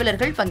நிர்வாக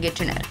அலுவலர்கள்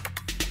பங்கேற்றனர்.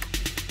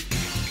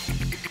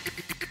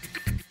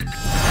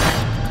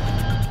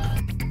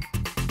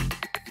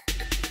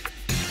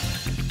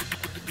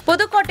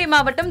 புதுக்கோட்டை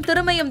மாவட்டம்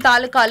திருமயம்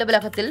தாலுகா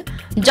அலுவலகத்தில்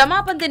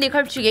ஜமாபந்தி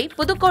நிகழ்ச்சியை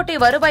புதுக்கோட்டை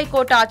வருவாய்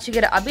கோட்ட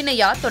ஆட்சியர்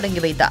அபிநயா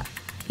தொடங்கி வைத்தார்.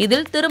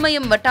 இதில்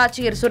திருமயம்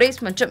வட்டாட்சியர்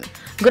சுரேஷ் மற்றும்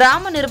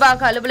கிராம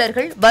நிர்வாக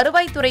அலுவலர்கள்,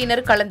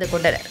 வருவாய்த்துறையினர் கலந்து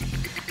கொண்டனர்.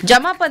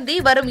 ஜமாபந்தி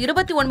வரும்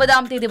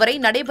 29ஆம் தேதி வரை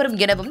நடைபெறும்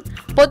எனவும்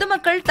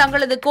பொதுமக்கள்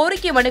தங்களது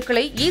கோரிக்கை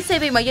மனுக்களை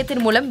இ-சேவை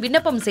மையத்தின் மூலம்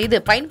விண்ணப்பம் செய்து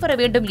பயன்பெற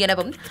வேண்டும்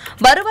எனவும்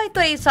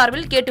வருவாய்த்துறை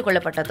சார்பில் கேட்டுக்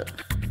கொள்ளப்பட்டது.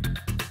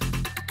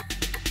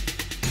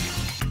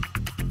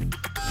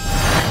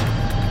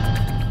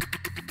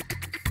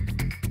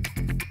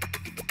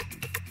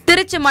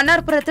 திருச்சி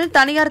மன்னார்புரத்தில்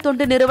தனியார்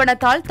தொண்டு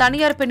நிறுவனத்தால்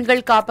தனியார்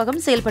பெண்கள் காப்பகம்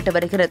செயல்பட்டு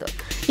வருகிறது.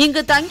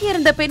 இங்கு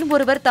தங்கியிருந்த பெண்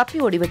ஒருவர் தப்பி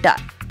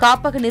ஓடிவிட்டார்.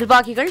 காப்பக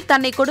நிர்வாகிகள்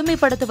தன்னை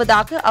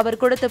கொடுமைப்படுத்துவதாக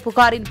அவர் கொடுத்த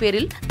புகாரின்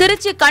பேரில்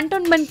திருச்சி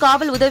கண்டோன்மென்ட்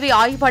காவல் உதவி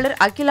ஆய்வாளர்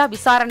அகிலா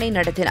விசாரணை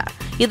நடத்தினார்.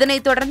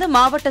 இதனைத் தொடர்ந்து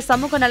மாவட்ட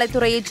சமூக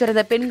நலத்துறையைச்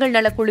சேர்ந்த பெண்கள்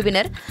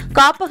நலக்குழுவினர்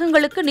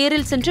காப்பகங்களுக்கு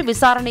நேரில் சென்று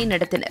விசாரணை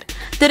நடத்தினர்.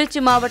 திருச்சி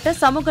மாவட்ட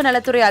சமூக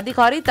நலத்துறை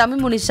அதிகாரி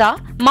தமிமுனிஷா,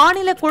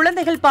 மாநில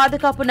குழந்தைகள்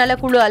பாதுகாப்பு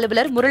நலக்குழு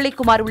அலுவலர்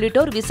முரளிக்குமார்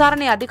உள்ளிட்டோர்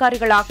விசாரணை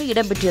அதிகாரிகளாக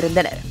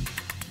இடம்பெற்றிருந்தனர்.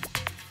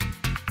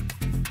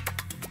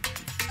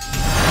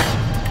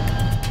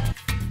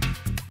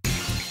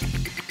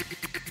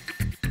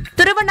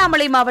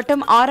 திருவண்ணாமலை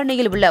மாவட்டம்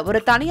ஆரணியில் உள்ள ஒரு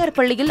தனியார்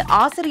பள்ளியில்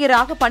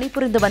ஆசிரியராக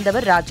பணிபுரிந்து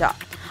வந்தவர் ராஜா.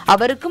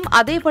 அவருக்கும்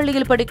அதே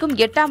பள்ளியில் படிக்கும்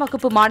 8ஆம்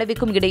வகுப்பு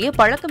மாணவிக்கும் இடையே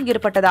பழக்கம்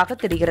ஏற்பட்டதாக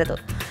தெரிகிறது.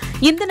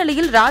 இந்த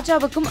நிலையில்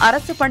ராஜாவுக்கும்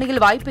அரசு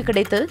பணியில் வாய்ப்பு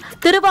கிடைத்து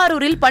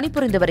திருவாரூரில்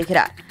பணிபுரிந்து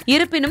வருகிறார்.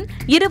 இருப்பினும்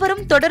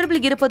இருவரும்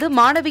தொடர்பில் இருப்பது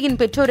மாணவியின்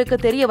பெற்றோருக்கு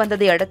தெரிய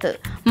வந்ததை அடுத்து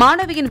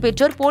மாணவியின்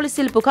பெற்றோர்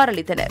போலீசில் புகார்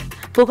அளித்தனர்.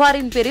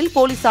 புகாரின் பேரில்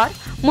போலீசார்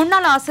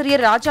முன்னாள்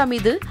ஆசிரியர் ராஜா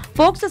மீது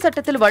போக்சோ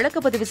சட்டத்தில்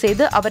வழக்கு பதிவு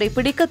செய்து அவரை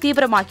பிடிக்க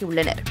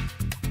தீவிரமாக்கியுள்ளனர்.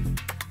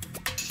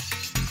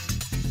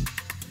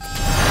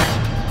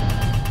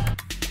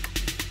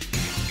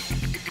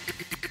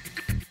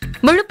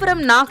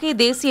 விழுப்புரம் நாகை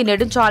தேசிய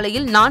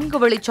நெடுஞ்சாலையில் 4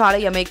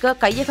 வழிச்சாலை அமைக்க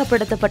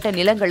கையகப்படுத்தப்பட்ட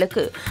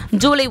நிலங்களுக்கு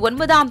ஜூலை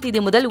 9ஆம் தேதி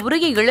முதல்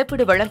உரிய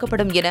இழப்பீடு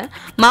வழங்கப்படும் என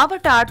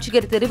மாவட்ட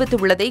ஆட்சியர்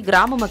தெரிவித்துள்ளதை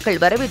கிராம மக்கள்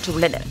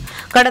வரவேற்றுள்ளனர்.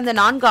 கடந்த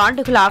 4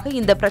 ஆண்டுகளாக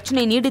இந்த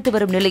பிரச்சினை நீடித்து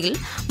வரும் நிலையில்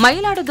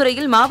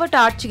மயிலாடுதுறையில் மாவட்ட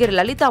ஆட்சியர்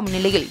லலிதா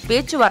முன்னிலையில்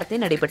பேச்சுவார்த்தை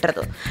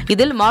நடைபெற்றது.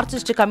 இதில்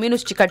மார்க்சிஸ்ட்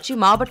கம்யூனிஸ்ட் கட்சி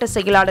மாவட்ட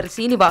செயலாளர்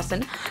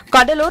சீனிவாசன்,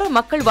 கடலோர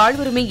மக்கள்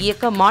வாழ்வுரிமை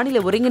இயக்க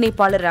மாநில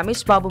ஒருங்கிணைப்பாளர்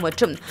ரமேஷ் பாபு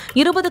மற்றும்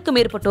 20க்கும்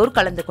மேற்பட்டோர்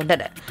கலந்து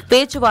கொண்டனர்.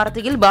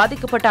 பேச்சுவார்த்தையில்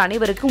பாதிக்கப்பட்ட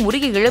அனைவருக்கும்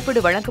உரிய இழப்பீடு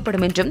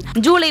வழங்கப்படும் என்றும்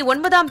ஜூலை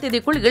 9ஆம்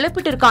தேதிக்குள்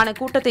இழப்பீட்டிற்கான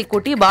கூட்டத்தை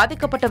கூட்டி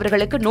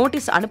பாதிக்கப்பட்டவர்களுக்கு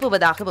நோட்டீஸ்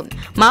அனுப்புவதாகவும்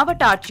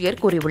மாவட்ட ஆட்சியர்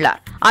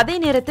கூறியுள்ளார். அதே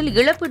நேரத்தில்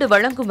இழப்பீடு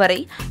வழங்கும் வரை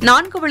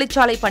 4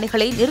 வழிச்சாலை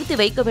பணிகளை நிறுத்தி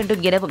வைக்க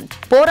வேண்டும் எனவும்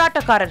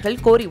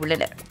போராட்டக்காரர்கள்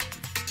கோரியுள்ளனர்.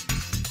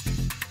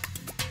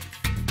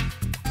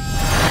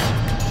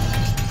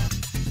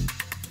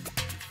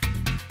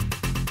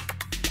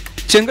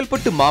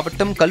 செங்கல்பட்டு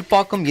மாவட்டம்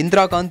கல்பாக்கம்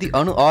இந்திரா காந்தி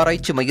அணு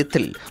ஆராய்ச்சி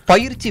மையத்தில்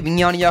பயிற்சி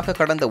விஞ்ஞானியாக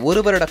கடந்த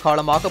 1 வருட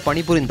காலமாக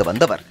பணிபுரிந்து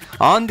வந்தவர்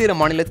ஆந்திர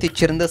மாநிலத்தைச்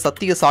சேர்ந்த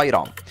சத்ய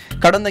சாய்ராம்.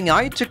 கடந்த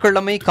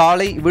ஞாயிற்றுக்கிழமை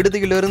காலை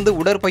விடுதியிலிருந்து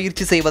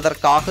உடற்பயிற்சி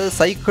செய்வதற்காக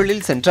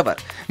சைக்கிளில் சென்றவர்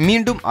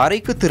மீண்டும்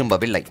அறைக்கு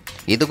திரும்பவில்லை.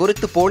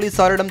 இதுகுறித்து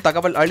போலீசாரிடம்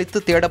தகவல்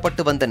அளித்து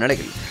தேடப்பட்டு வந்த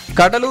நிலையில்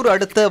கடலூர்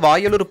அடுத்த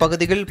வாயலூர்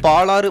பகுதியில்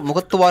பாலாறு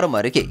முகத்துவாரம்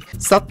அருகே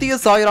சத்ய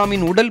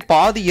சாய்ராமின் உடல்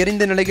பாதி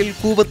எரிந்த நிலையில்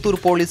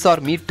கூவத்தூர்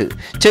போலீசார் மீட்டு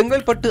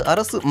செங்கல்பட்டு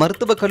அரசு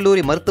மருத்துவக் கல்லூரி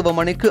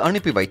மருத்துவமனைக்கு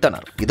அனுப்பி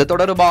வைத்தனர். இது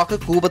தொடர்பாக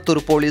கூவத்தூர்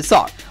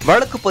போலீசார்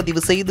வழக்கு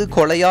பதிவு செய்து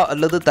கொலையா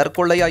அல்லது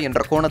தற்கொலையா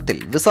என்ற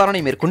கோணத்தில்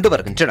விசாரணை மேற்கொண்டு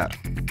வருகின்றனர்.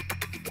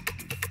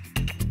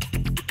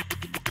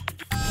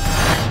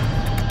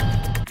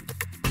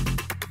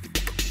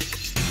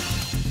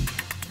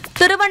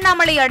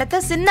 திருவண்ணாமலை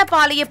அடுத்த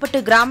சின்னபாளையப்பட்டு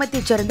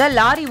கிராமத்தைச் சேர்ந்த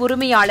லாரி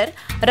உரிமையாளர்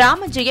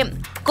ராமஜெயம்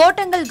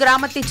கோட்டங்கல்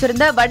கிராமத்தைச்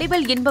சேர்ந்த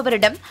வடிவேல்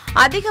என்பவரிடம்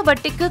அதிக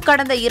வட்டிக்கு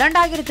கடந்த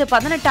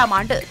 2018ஆம்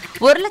ஆண்டு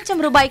 1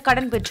 லட்சம் ரூபாய்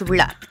கடன்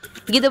பெற்றுள்ளார்.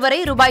 இதுவரை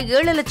ரூபாய்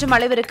 7 லட்சம்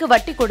அளவிற்கு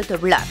வட்டி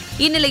கொடுத்துள்ளார்.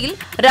 இந்நிலையில்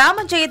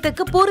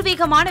ராமஜெயத்துக்கு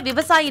பூர்வீகமான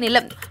விவசாய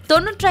நிலம்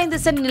 95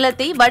 சென்ட்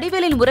நிலத்தை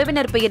வடிவேலின்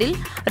உறவினர் பெயரில்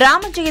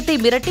ராமஜெயத்தை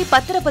மிரட்டி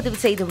பத்திரப்பதிவு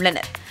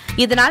செய்துள்ளனர்.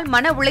 இதனால்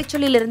மன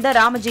உளைச்சலில் இருந்த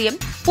ராமஜெயம்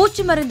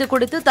பூச்சி மருந்து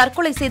கொடுத்து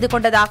தற்கொலை செய்து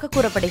கொண்டதாக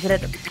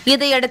கூறப்படுகிறது.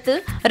 இதையடுத்து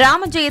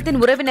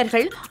ராமஜெயத்தின்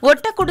உறவினர்கள்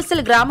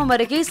ஒட்டக்குடிசல் கிராமம்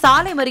அருகே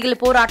சாலை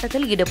மறியல்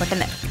போராட்டத்தில்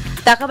ஈடுபட்டனர்.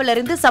 தகவல்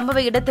அறிந்து சம்பவ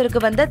இடத்திற்கு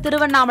வந்த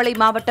திருவண்ணாமலை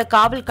மாவட்ட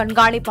காவல்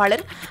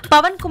கண்காணிப்பாளர்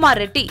பவன்குமார்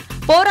ரெட்டி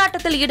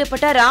போராட்டத்தில்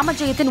ஈடுபட்ட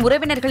ராமஜெயத்தின்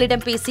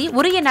உறவினர்களிடம் பேசி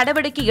உரிய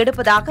நடவடிக்கை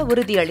எடுப்பதாக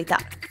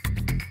உறுதியளித்தார்.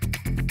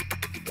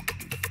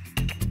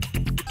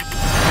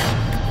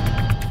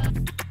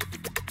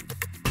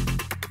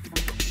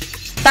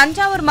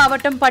 தஞ்சாவூர்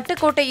மாவட்டம்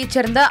பட்டுக்கோட்டையைச்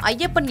சேர்ந்த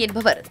ஐயப்பன்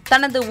என்பவர்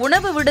தனது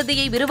உணவு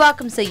விடுதியை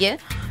விரிவாக்கம் செய்ய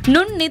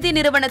நுண்நிதி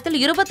நிறுவனத்தில்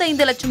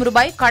 25 லட்சம்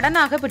ரூபாய்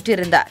கடனாக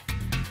பெற்றிருந்தார்.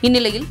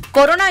 இந்நிலையில்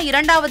கொரோனா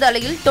 2வது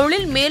அலையில்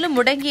தொழில் மேலும்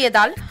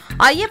முடங்கியதால்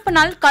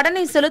ஐயப்பனால்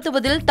கடனை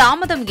செலுத்துவதில்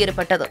தாமதம்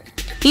ஏற்பட்டது.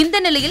 இந்த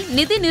நிலையில்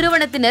நிதி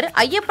நிறுவனத்தினர்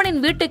ஐயப்பனின்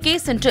வீட்டுக்கே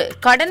சென்று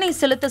கடனை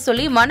செலுத்த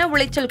சொல்லி மன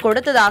உளைச்சல்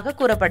கொடுத்ததாக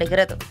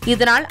கூறப்படுகிறது.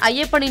 இதனால்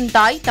ஐயப்பனின்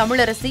தாய்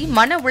தமிழரசி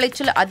மன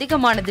உளைச்சல்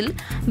அதிகமானதில்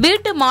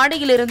வீட்டு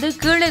மாடியிலிருந்து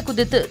கீழே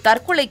குதித்து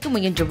தற்கொலைக்கு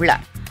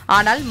முயன்றுள்ளார்.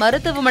 ஆனால்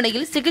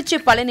மருத்துவமனையில் சிகிச்சை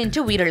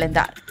பலனின்றி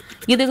உயிரிழந்தார்.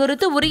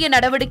 இதுகுறித்து உரிய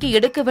நடவடிக்கை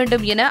எடுக்க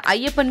வேண்டும் என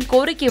ஐயப்பன்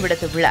கோரிக்கை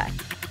விடுத்துள்ளார்.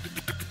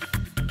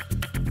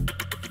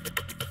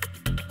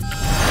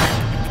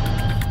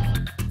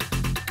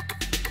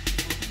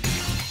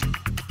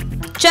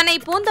 சென்னை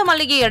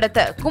பூந்தமல்லியை அடுத்த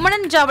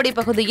குமணன்சாவடி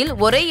பகுதியில்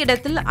ஒரே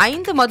இடத்தில்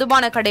 5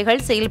 மதுபான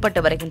கடைகள் செயல்பட்டு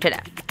வருகின்றன.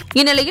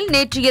 இந்நிலையில்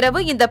நேற்று இரவு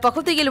இந்த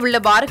பகுதியில் உள்ள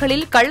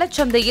பார்களில்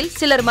கள்ளச்சந்தையில்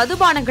சிலர்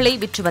மதுபானங்களை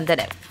விற்று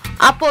வந்தனர்.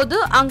 அப்போது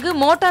அங்கு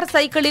மோட்டார்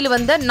சைக்கிளில்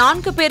வந்த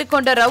 4 பேர்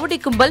கொண்ட ரவுடி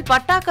கும்பல்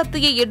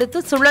பட்டாக்கத்தியை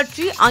எடுத்து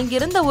சுழற்றி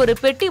அங்கிருந்த ஒரு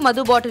பெட்டி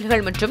மது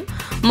பாட்டில்கள் மற்றும்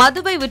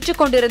மதுவை விற்றுக்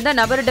கொண்டிருந்த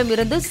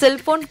நபரிடமிருந்து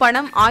செல்போன்,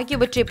 பணம்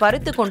ஆகியவற்றை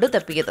பறித்துக் கொண்டு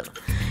தப்பியது.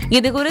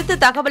 இதுகுறித்து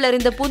தகவல்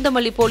அறிந்த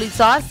பூந்தமல்லி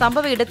போலீசார்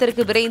சம்பவ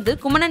இடத்திற்கு விரைந்து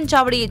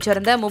குமணன்சாவடியைச்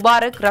சேர்ந்த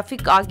முபாரக்,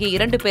 ரஃபிக் ஆகிய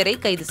 2 பேரை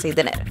கைது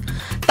செய்தனர்.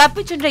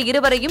 தப்பிச் சென்ற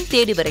இருவரையும்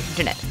தேடி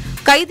வருகின்றனர்.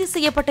 கைது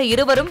செய்யப்பட்ட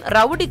இருவரும்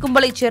ரவுடி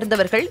கும்பலைச்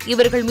சேர்ந்தவர்கள்.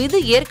 இவர்கள் மீது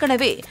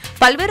ஏற்கனவே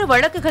பல்வேறு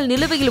வழக்குகள்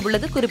நிலுவையில்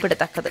உள்ளது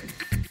குறிப்பிடத்தக்கது.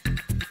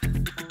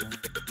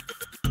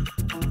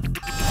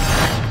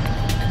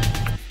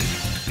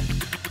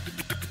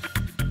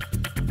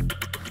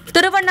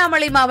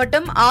 திருவண்ணாமலை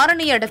மாவட்டம்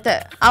ஆரணி அடுத்த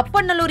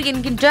அப்பநல்லூர்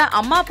என்கின்ற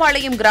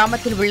அம்மாபாளையம்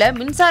கிராமத்தில் உள்ள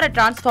மின்சார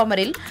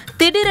டிரான்ஸ்பார்மரில்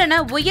திடீரென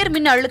உயர்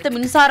மின் அழுத்த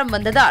மின்சாரம்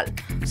வந்ததால்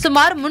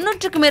சுமார்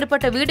 300க்கும்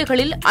மேற்பட்ட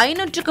வீடுகளில்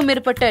 500க்கும்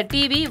மேற்பட்ட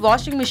டிவி,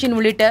 வாஷிங் மிஷின்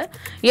உள்ளிட்ட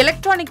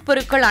எலக்ட்ரானிக்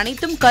பொருட்கள்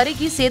அனைத்தும்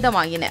கருகி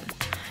சேதமாயின.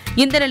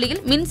 இந்த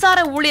நிலையில்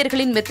மின்சார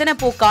ஊழியர்களின் மெத்தன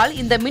போக்கால்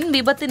இந்த மின்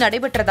விபத்து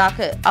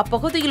நடைபெற்றதாக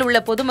அப்பகுதியில் உள்ள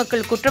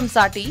பொதுமக்கள் குற்றம்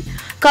சாட்டி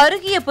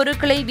கருகிய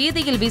பொருட்களை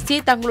வீதியில் வீசி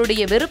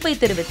தங்களுடைய வெறுப்பை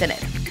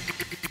தெரிவித்தனர்.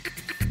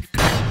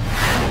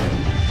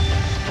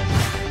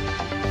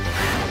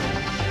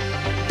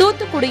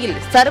 தூத்துக்குடியில்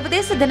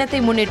சர்வதேச தினத்தை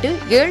முன்னிட்டு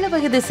 7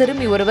 வயது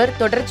சிறுமி ஒருவர்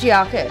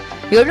தொடர்ச்சியாக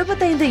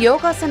 75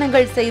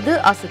 யோகாசனங்கள் செய்து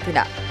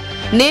அசத்தினார்.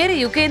 நேரு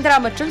யுகேந்திரா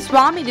மற்றும்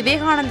சுவாமி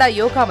விவேகானந்தா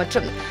யோகா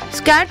மற்றும்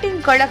ஸ்கேட்டிங்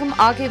கழகம்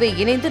ஆகியவை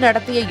இணைந்து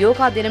நடத்திய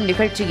யோகா தினம்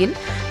நிகழ்ச்சியில்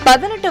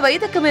 18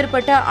 வயதுக்கு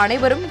மேற்பட்ட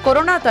அனைவரும்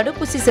கொரோனா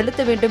தடுப்பூசி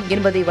செலுத்த வேண்டும்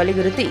என்பதை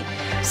வலியுறுத்தி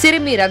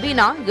சிறுமி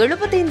ரவீனா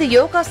 75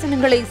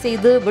 யோகாசனங்களை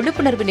செய்து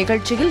விழிப்புணர்வு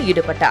நிகழ்ச்சியில்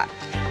ஈடுபட்டார்.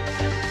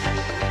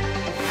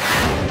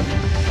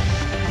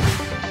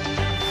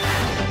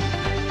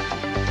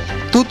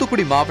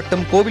 தூத்துக்குடி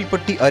மாவட்டம்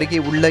கோவில்பட்டி அருகே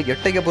உள்ள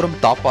எட்டயபுரம்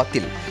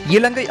தாப்பாத்தில்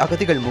இலங்கை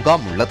அகதிகள்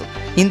முகாம் உள்ளது.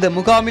 இந்த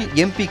முகாமில்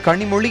MP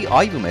கனிமொழி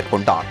ஆய்வு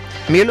மேற்கொண்டார்.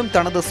 மேலும்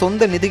தனது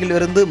சொந்த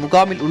நிதியிலிருந்து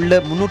முகாமில் உள்ள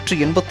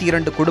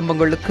 382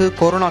 குடும்பங்களுக்கு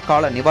கொரோனா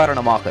கால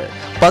நிவாரணமாக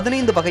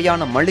 15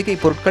 வகையான மளிகை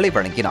பொருட்களை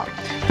வழங்கினார்.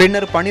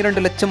 பின்னர்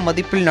 12 லட்சம்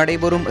மதிப்பில்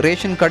நடைபெறும்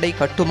ரேஷன் கடை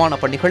கட்டுமான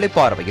பணிகளை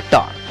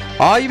பார்வையிட்டார்.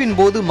 ஆய்வின்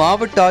போது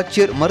மாவட்ட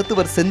ஆட்சியர்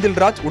மருத்துவர்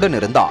செந்தில்ராஜ்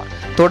உடனிருந்தார்.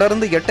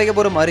 தொடர்ந்து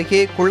எட்டயபுரம்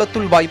அருகே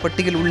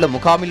குளத்துள்வாய்ப்பட்டியில் உள்ள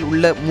முகாமில்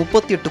உள்ள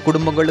 38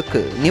 குடும்பங்களுக்கு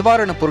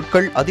நிவாரணப்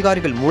பொருட்கள்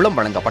அதிகாரிகள் மூலம்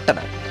வழங்கப்பட்டன.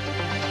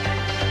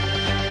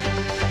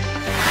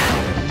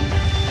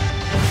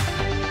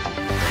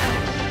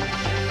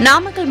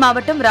 நாமக்கல்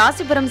மாவட்டம்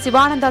ராசிபுரம்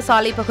சிவானந்தா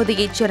சாலை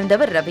பகுதியைச்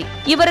சேர்ந்தவர் ரவி.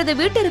 இவரது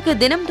வீட்டிற்கு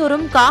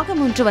தினம்தோறும்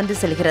காகம் ஒன்று வந்து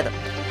செல்கிறது.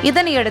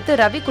 இதனையடுத்து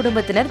ரவி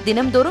குடும்பத்தினர்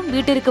தினம்தோறும்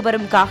வீட்டிற்கு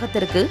வரும்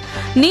காகத்திற்கு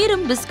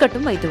நீரும்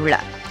பிஸ்கட்டும்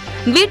வைத்துள்ளார்.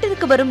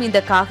 வீட்டிற்கு வரும் இந்த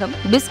காகம்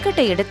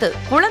பிஸ்கட்டை எடுத்து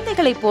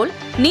குழந்தைகளைப் போல்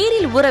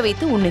நீரில் ஊற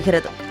வைத்து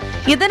உண்ணுகிறது.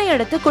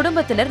 இதனையடுத்து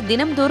குடும்பத்தினர்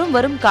தினம்தோறும்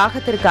வரும்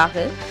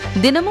காகத்திற்காக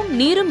தினமும்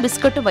நீரும்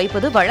பிஸ்கட்டும்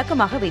வைப்பது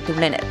வழக்கமாக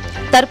வைத்துள்ளனர்.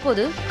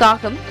 தற்போது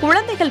காகம்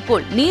குழந்தைகள்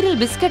போல் நீரில்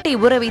பிஸ்கட்டை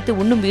ஊற வைத்து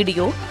உண்ணும்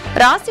வீடியோ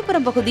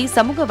ராசிபுரம் பகுதி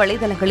சமூக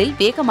வலைதளங்களில்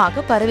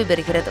வேகமாக பரவி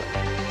வருகிறது.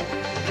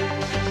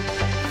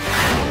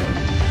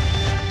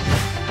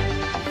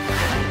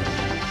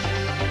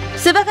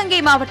 சிவகங்கை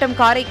மாவட்டம்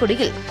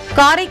காரைக்குடியில்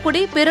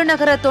காரைக்குடி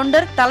பெருநகர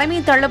தொண்டர் தலைமை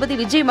தளபதி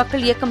விஜய்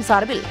மக்கள் இயக்கம்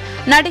சார்பில்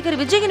நடிகர்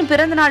விஜயின்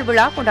பிறந்தநாள்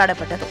விழா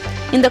கொண்டாடப்பட்டது.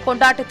 இந்த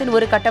கொண்டாட்டத்தின்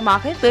ஒரு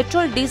கட்டமாக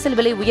பெட்ரோல், டீசல்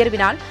விலை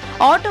உயர்வினால்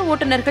ஆட்டோ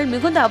ஓட்டுநர்கள்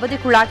மிகுந்த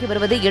அவதிக்குள்ளாகி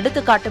வருவதை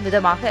எடுத்துக்காட்டும்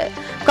விதமாக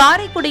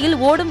காரைக்குடியில்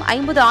ஓடும்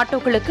 50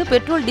 ஆட்டோக்களுக்கு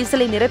பெட்ரோல்,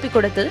 டீசலை நிரப்பிக்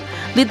கொடுத்து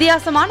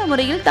வித்தியாசமான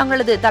முறையில்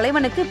தங்களது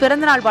தலைவனுக்கு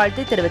பிறந்தநாள்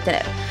வாழ்த்தை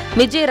தெரிவித்தனர்.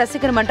 விஜய்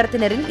ரசிகர்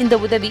மன்றத்தினரின் இந்த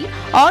உதவி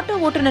ஆட்டோ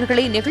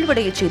ஓட்டுநர்களை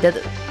நெகிழ்வடைய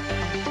செய்தது.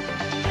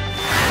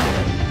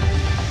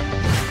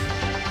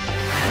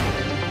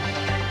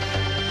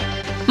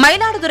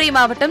 மயிலாடுதுறை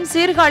மாவட்டம்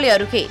சீர்காழி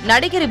அருகே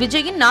நடிகர்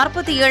விஜயின்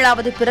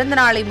 47வது பிறந்த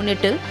நாளை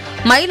முன்னிட்டு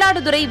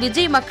மயிலாடுதுறை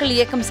விஜய் மக்கள்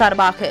இயக்கம்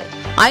சார்பாக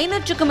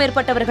 500க்கும்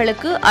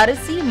மேற்பட்டவர்களுக்கு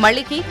அரிசி,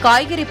 மளிகை,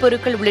 காய்கறி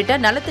பொருட்கள் உள்ளிட்ட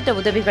நலத்திட்ட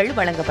உதவிகள்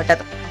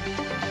வழங்கப்பட்டது.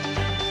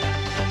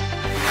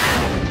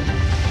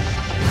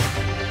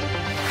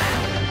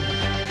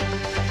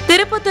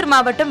 திருப்பத்தூர்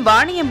மாவட்டம்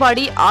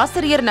வாணியம்பாடி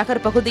ஆசிரியர்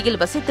நகர் பகுதியில்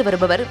வசித்து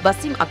வருபவர்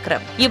வசீம்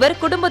அக்ரம். இவர்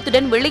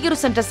குடும்பத்துடன் வெளியூர்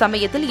சென்ற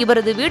சமயத்தில்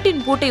இவரது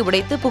வீட்டின் பூட்டை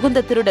உடைத்து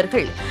புகுந்த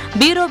திருடர்கள்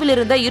பீரோவில்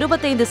இருந்த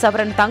 25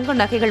 சவரன் தங்க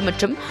நகைகள்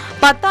மற்றும்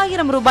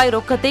 10,000 ரூபாய்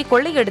ரொக்கத்தை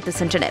கொள்ளையடித்து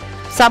சென்றனர்.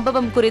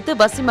 சம்பவம் குறித்து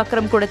வசீம்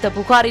அக்ரம் கொடுத்த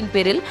புகாரின்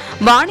பேரில்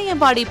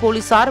வாணியம்பாடி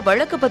போலீசார்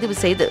வழக்கு பதிவு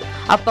செய்து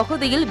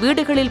அப்பகுதியில்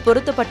வீடுகளில்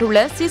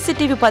பொருத்தப்பட்டுள்ள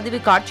CCTV பதிவு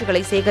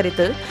காட்சிகளை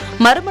சேகரித்து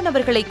மர்ம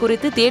நபர்களை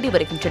குறித்து தேடி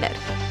வருகின்றனர்.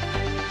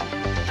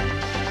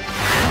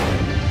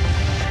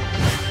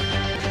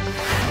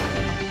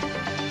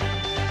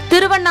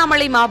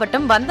 திருவண்ணாமலை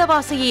மாவட்டம்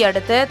வந்தவாசியை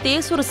அடுத்த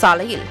தேசூர்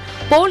சாலையில்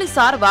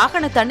போலீசார்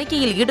வாகன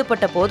தணிக்கையில்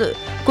ஈடுபட்ட போது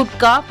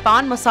குட்கா,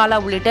 பான் மசாலா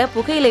உள்ளிட்ட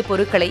புகையிலை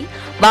பொருட்களை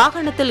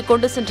வாகனத்தில்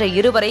கொண்டு சென்ற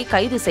இருவரை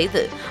கைது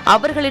செய்து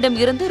அவர்களிடம்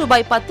இருந்து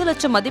ரூபாய் 10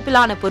 லட்சம்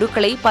மதிப்பிலான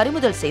பொருட்களை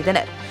பறிமுதல்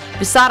செய்தனர்.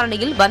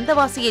 விசாரணையில்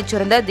வந்தவாசியைச்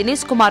சேர்ந்த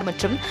தினேஷ்குமார்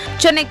மற்றும்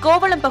சென்னை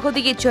கோவளம்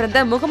பகுதியைச்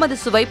சேர்ந்த முகமது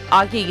சுவைப்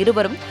ஆகிய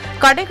இருவரும்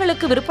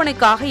கடைகளுக்கு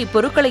விற்பனைக்காக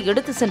இப்பொருட்களை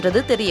எடுத்து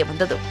சென்றது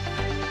தெரியவந்தது.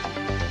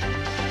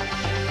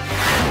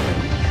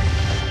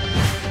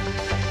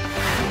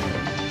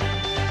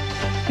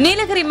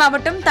 நீலகிரி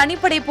மாவட்டம்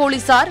தனிப்படை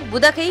போலீசார்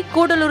உதகை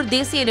கூடலூர்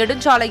தேசிய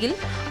நெடுஞ்சாலையில்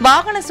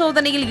வாகன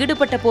சோதனையில்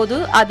ஈடுபட்ட போது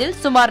அதில்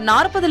சுமார்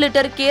 40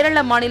 லிட்டர்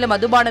கேரள மாநில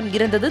மதுபானம்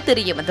இருந்தது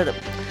தெரியவந்தது.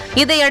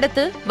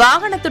 இதையடுத்து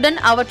வாகனத்துடன்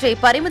அவற்றை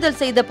பறிமுதல்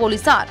செய்த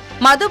போலீசார்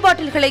மது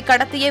பாட்டில்களை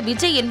கடத்திய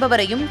விஜய்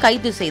என்பவரையும்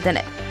கைது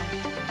செய்தனர்.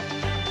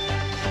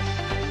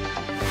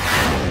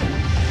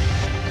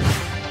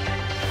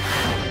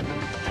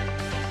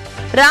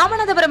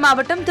 ராமநாதபுரம்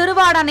மாவட்டம்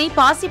திருவாடானை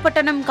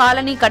பாசிப்பட்டணம்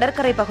காலனி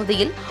கடற்கரை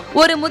பகுதியில்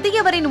ஒரு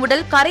முதியவரின்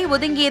உடல் கரை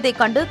ஒதுங்கியதைக்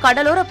கண்டு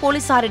கடலோர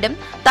போலீசாரிடம்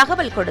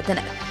தகவல்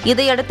கொடுத்தனர்.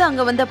 இதையடுத்து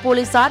அங்கு வந்த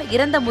போலீசார்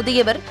இறந்த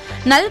முதியவர்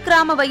நல்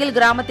கிராம வயல்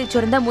கிராமத்தைச்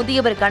சேர்ந்த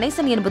முதியவர்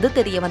கணேசன் என்பது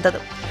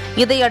தெரியவந்தது.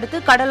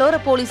 இதையடுத்து கடலோர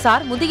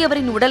போலீசார்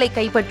முதியவரின் உடலை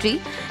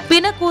கைப்பற்றி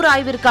பிணக்கூறு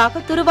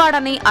ஆய்விற்காக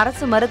திருவாடானை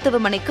அரசு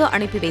மருத்துவமனைக்கு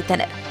அனுப்பி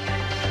வைத்தனர்.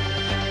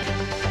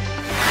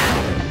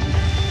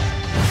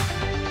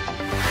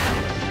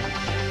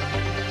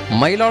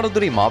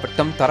 மயிலாடுதுறை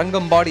மாவட்டம்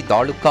தரங்கம்பாடி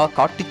தாலுகா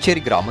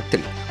காட்டிச்சேரி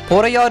கிராமத்தில்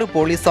பொறையாறு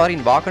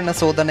போலீசாரின் வாகன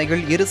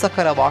சோதனைகள்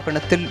இருசக்கர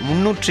வாகனத்தில்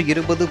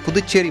 320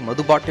 புதுச்சேரி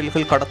மது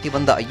பாட்டில்கள் கடத்தி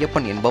வந்த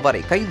ஐயப்பன்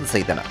என்பவரை கைது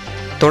செய்தனர்.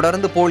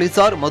 தொடர்ந்து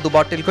போலீசார் மது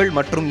பாட்டில்கள்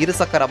மற்றும்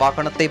இருசக்கர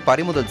வாகனத்தை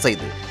பறிமுதல்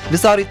செய்து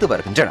விசாரித்து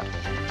வருகின்றனர்.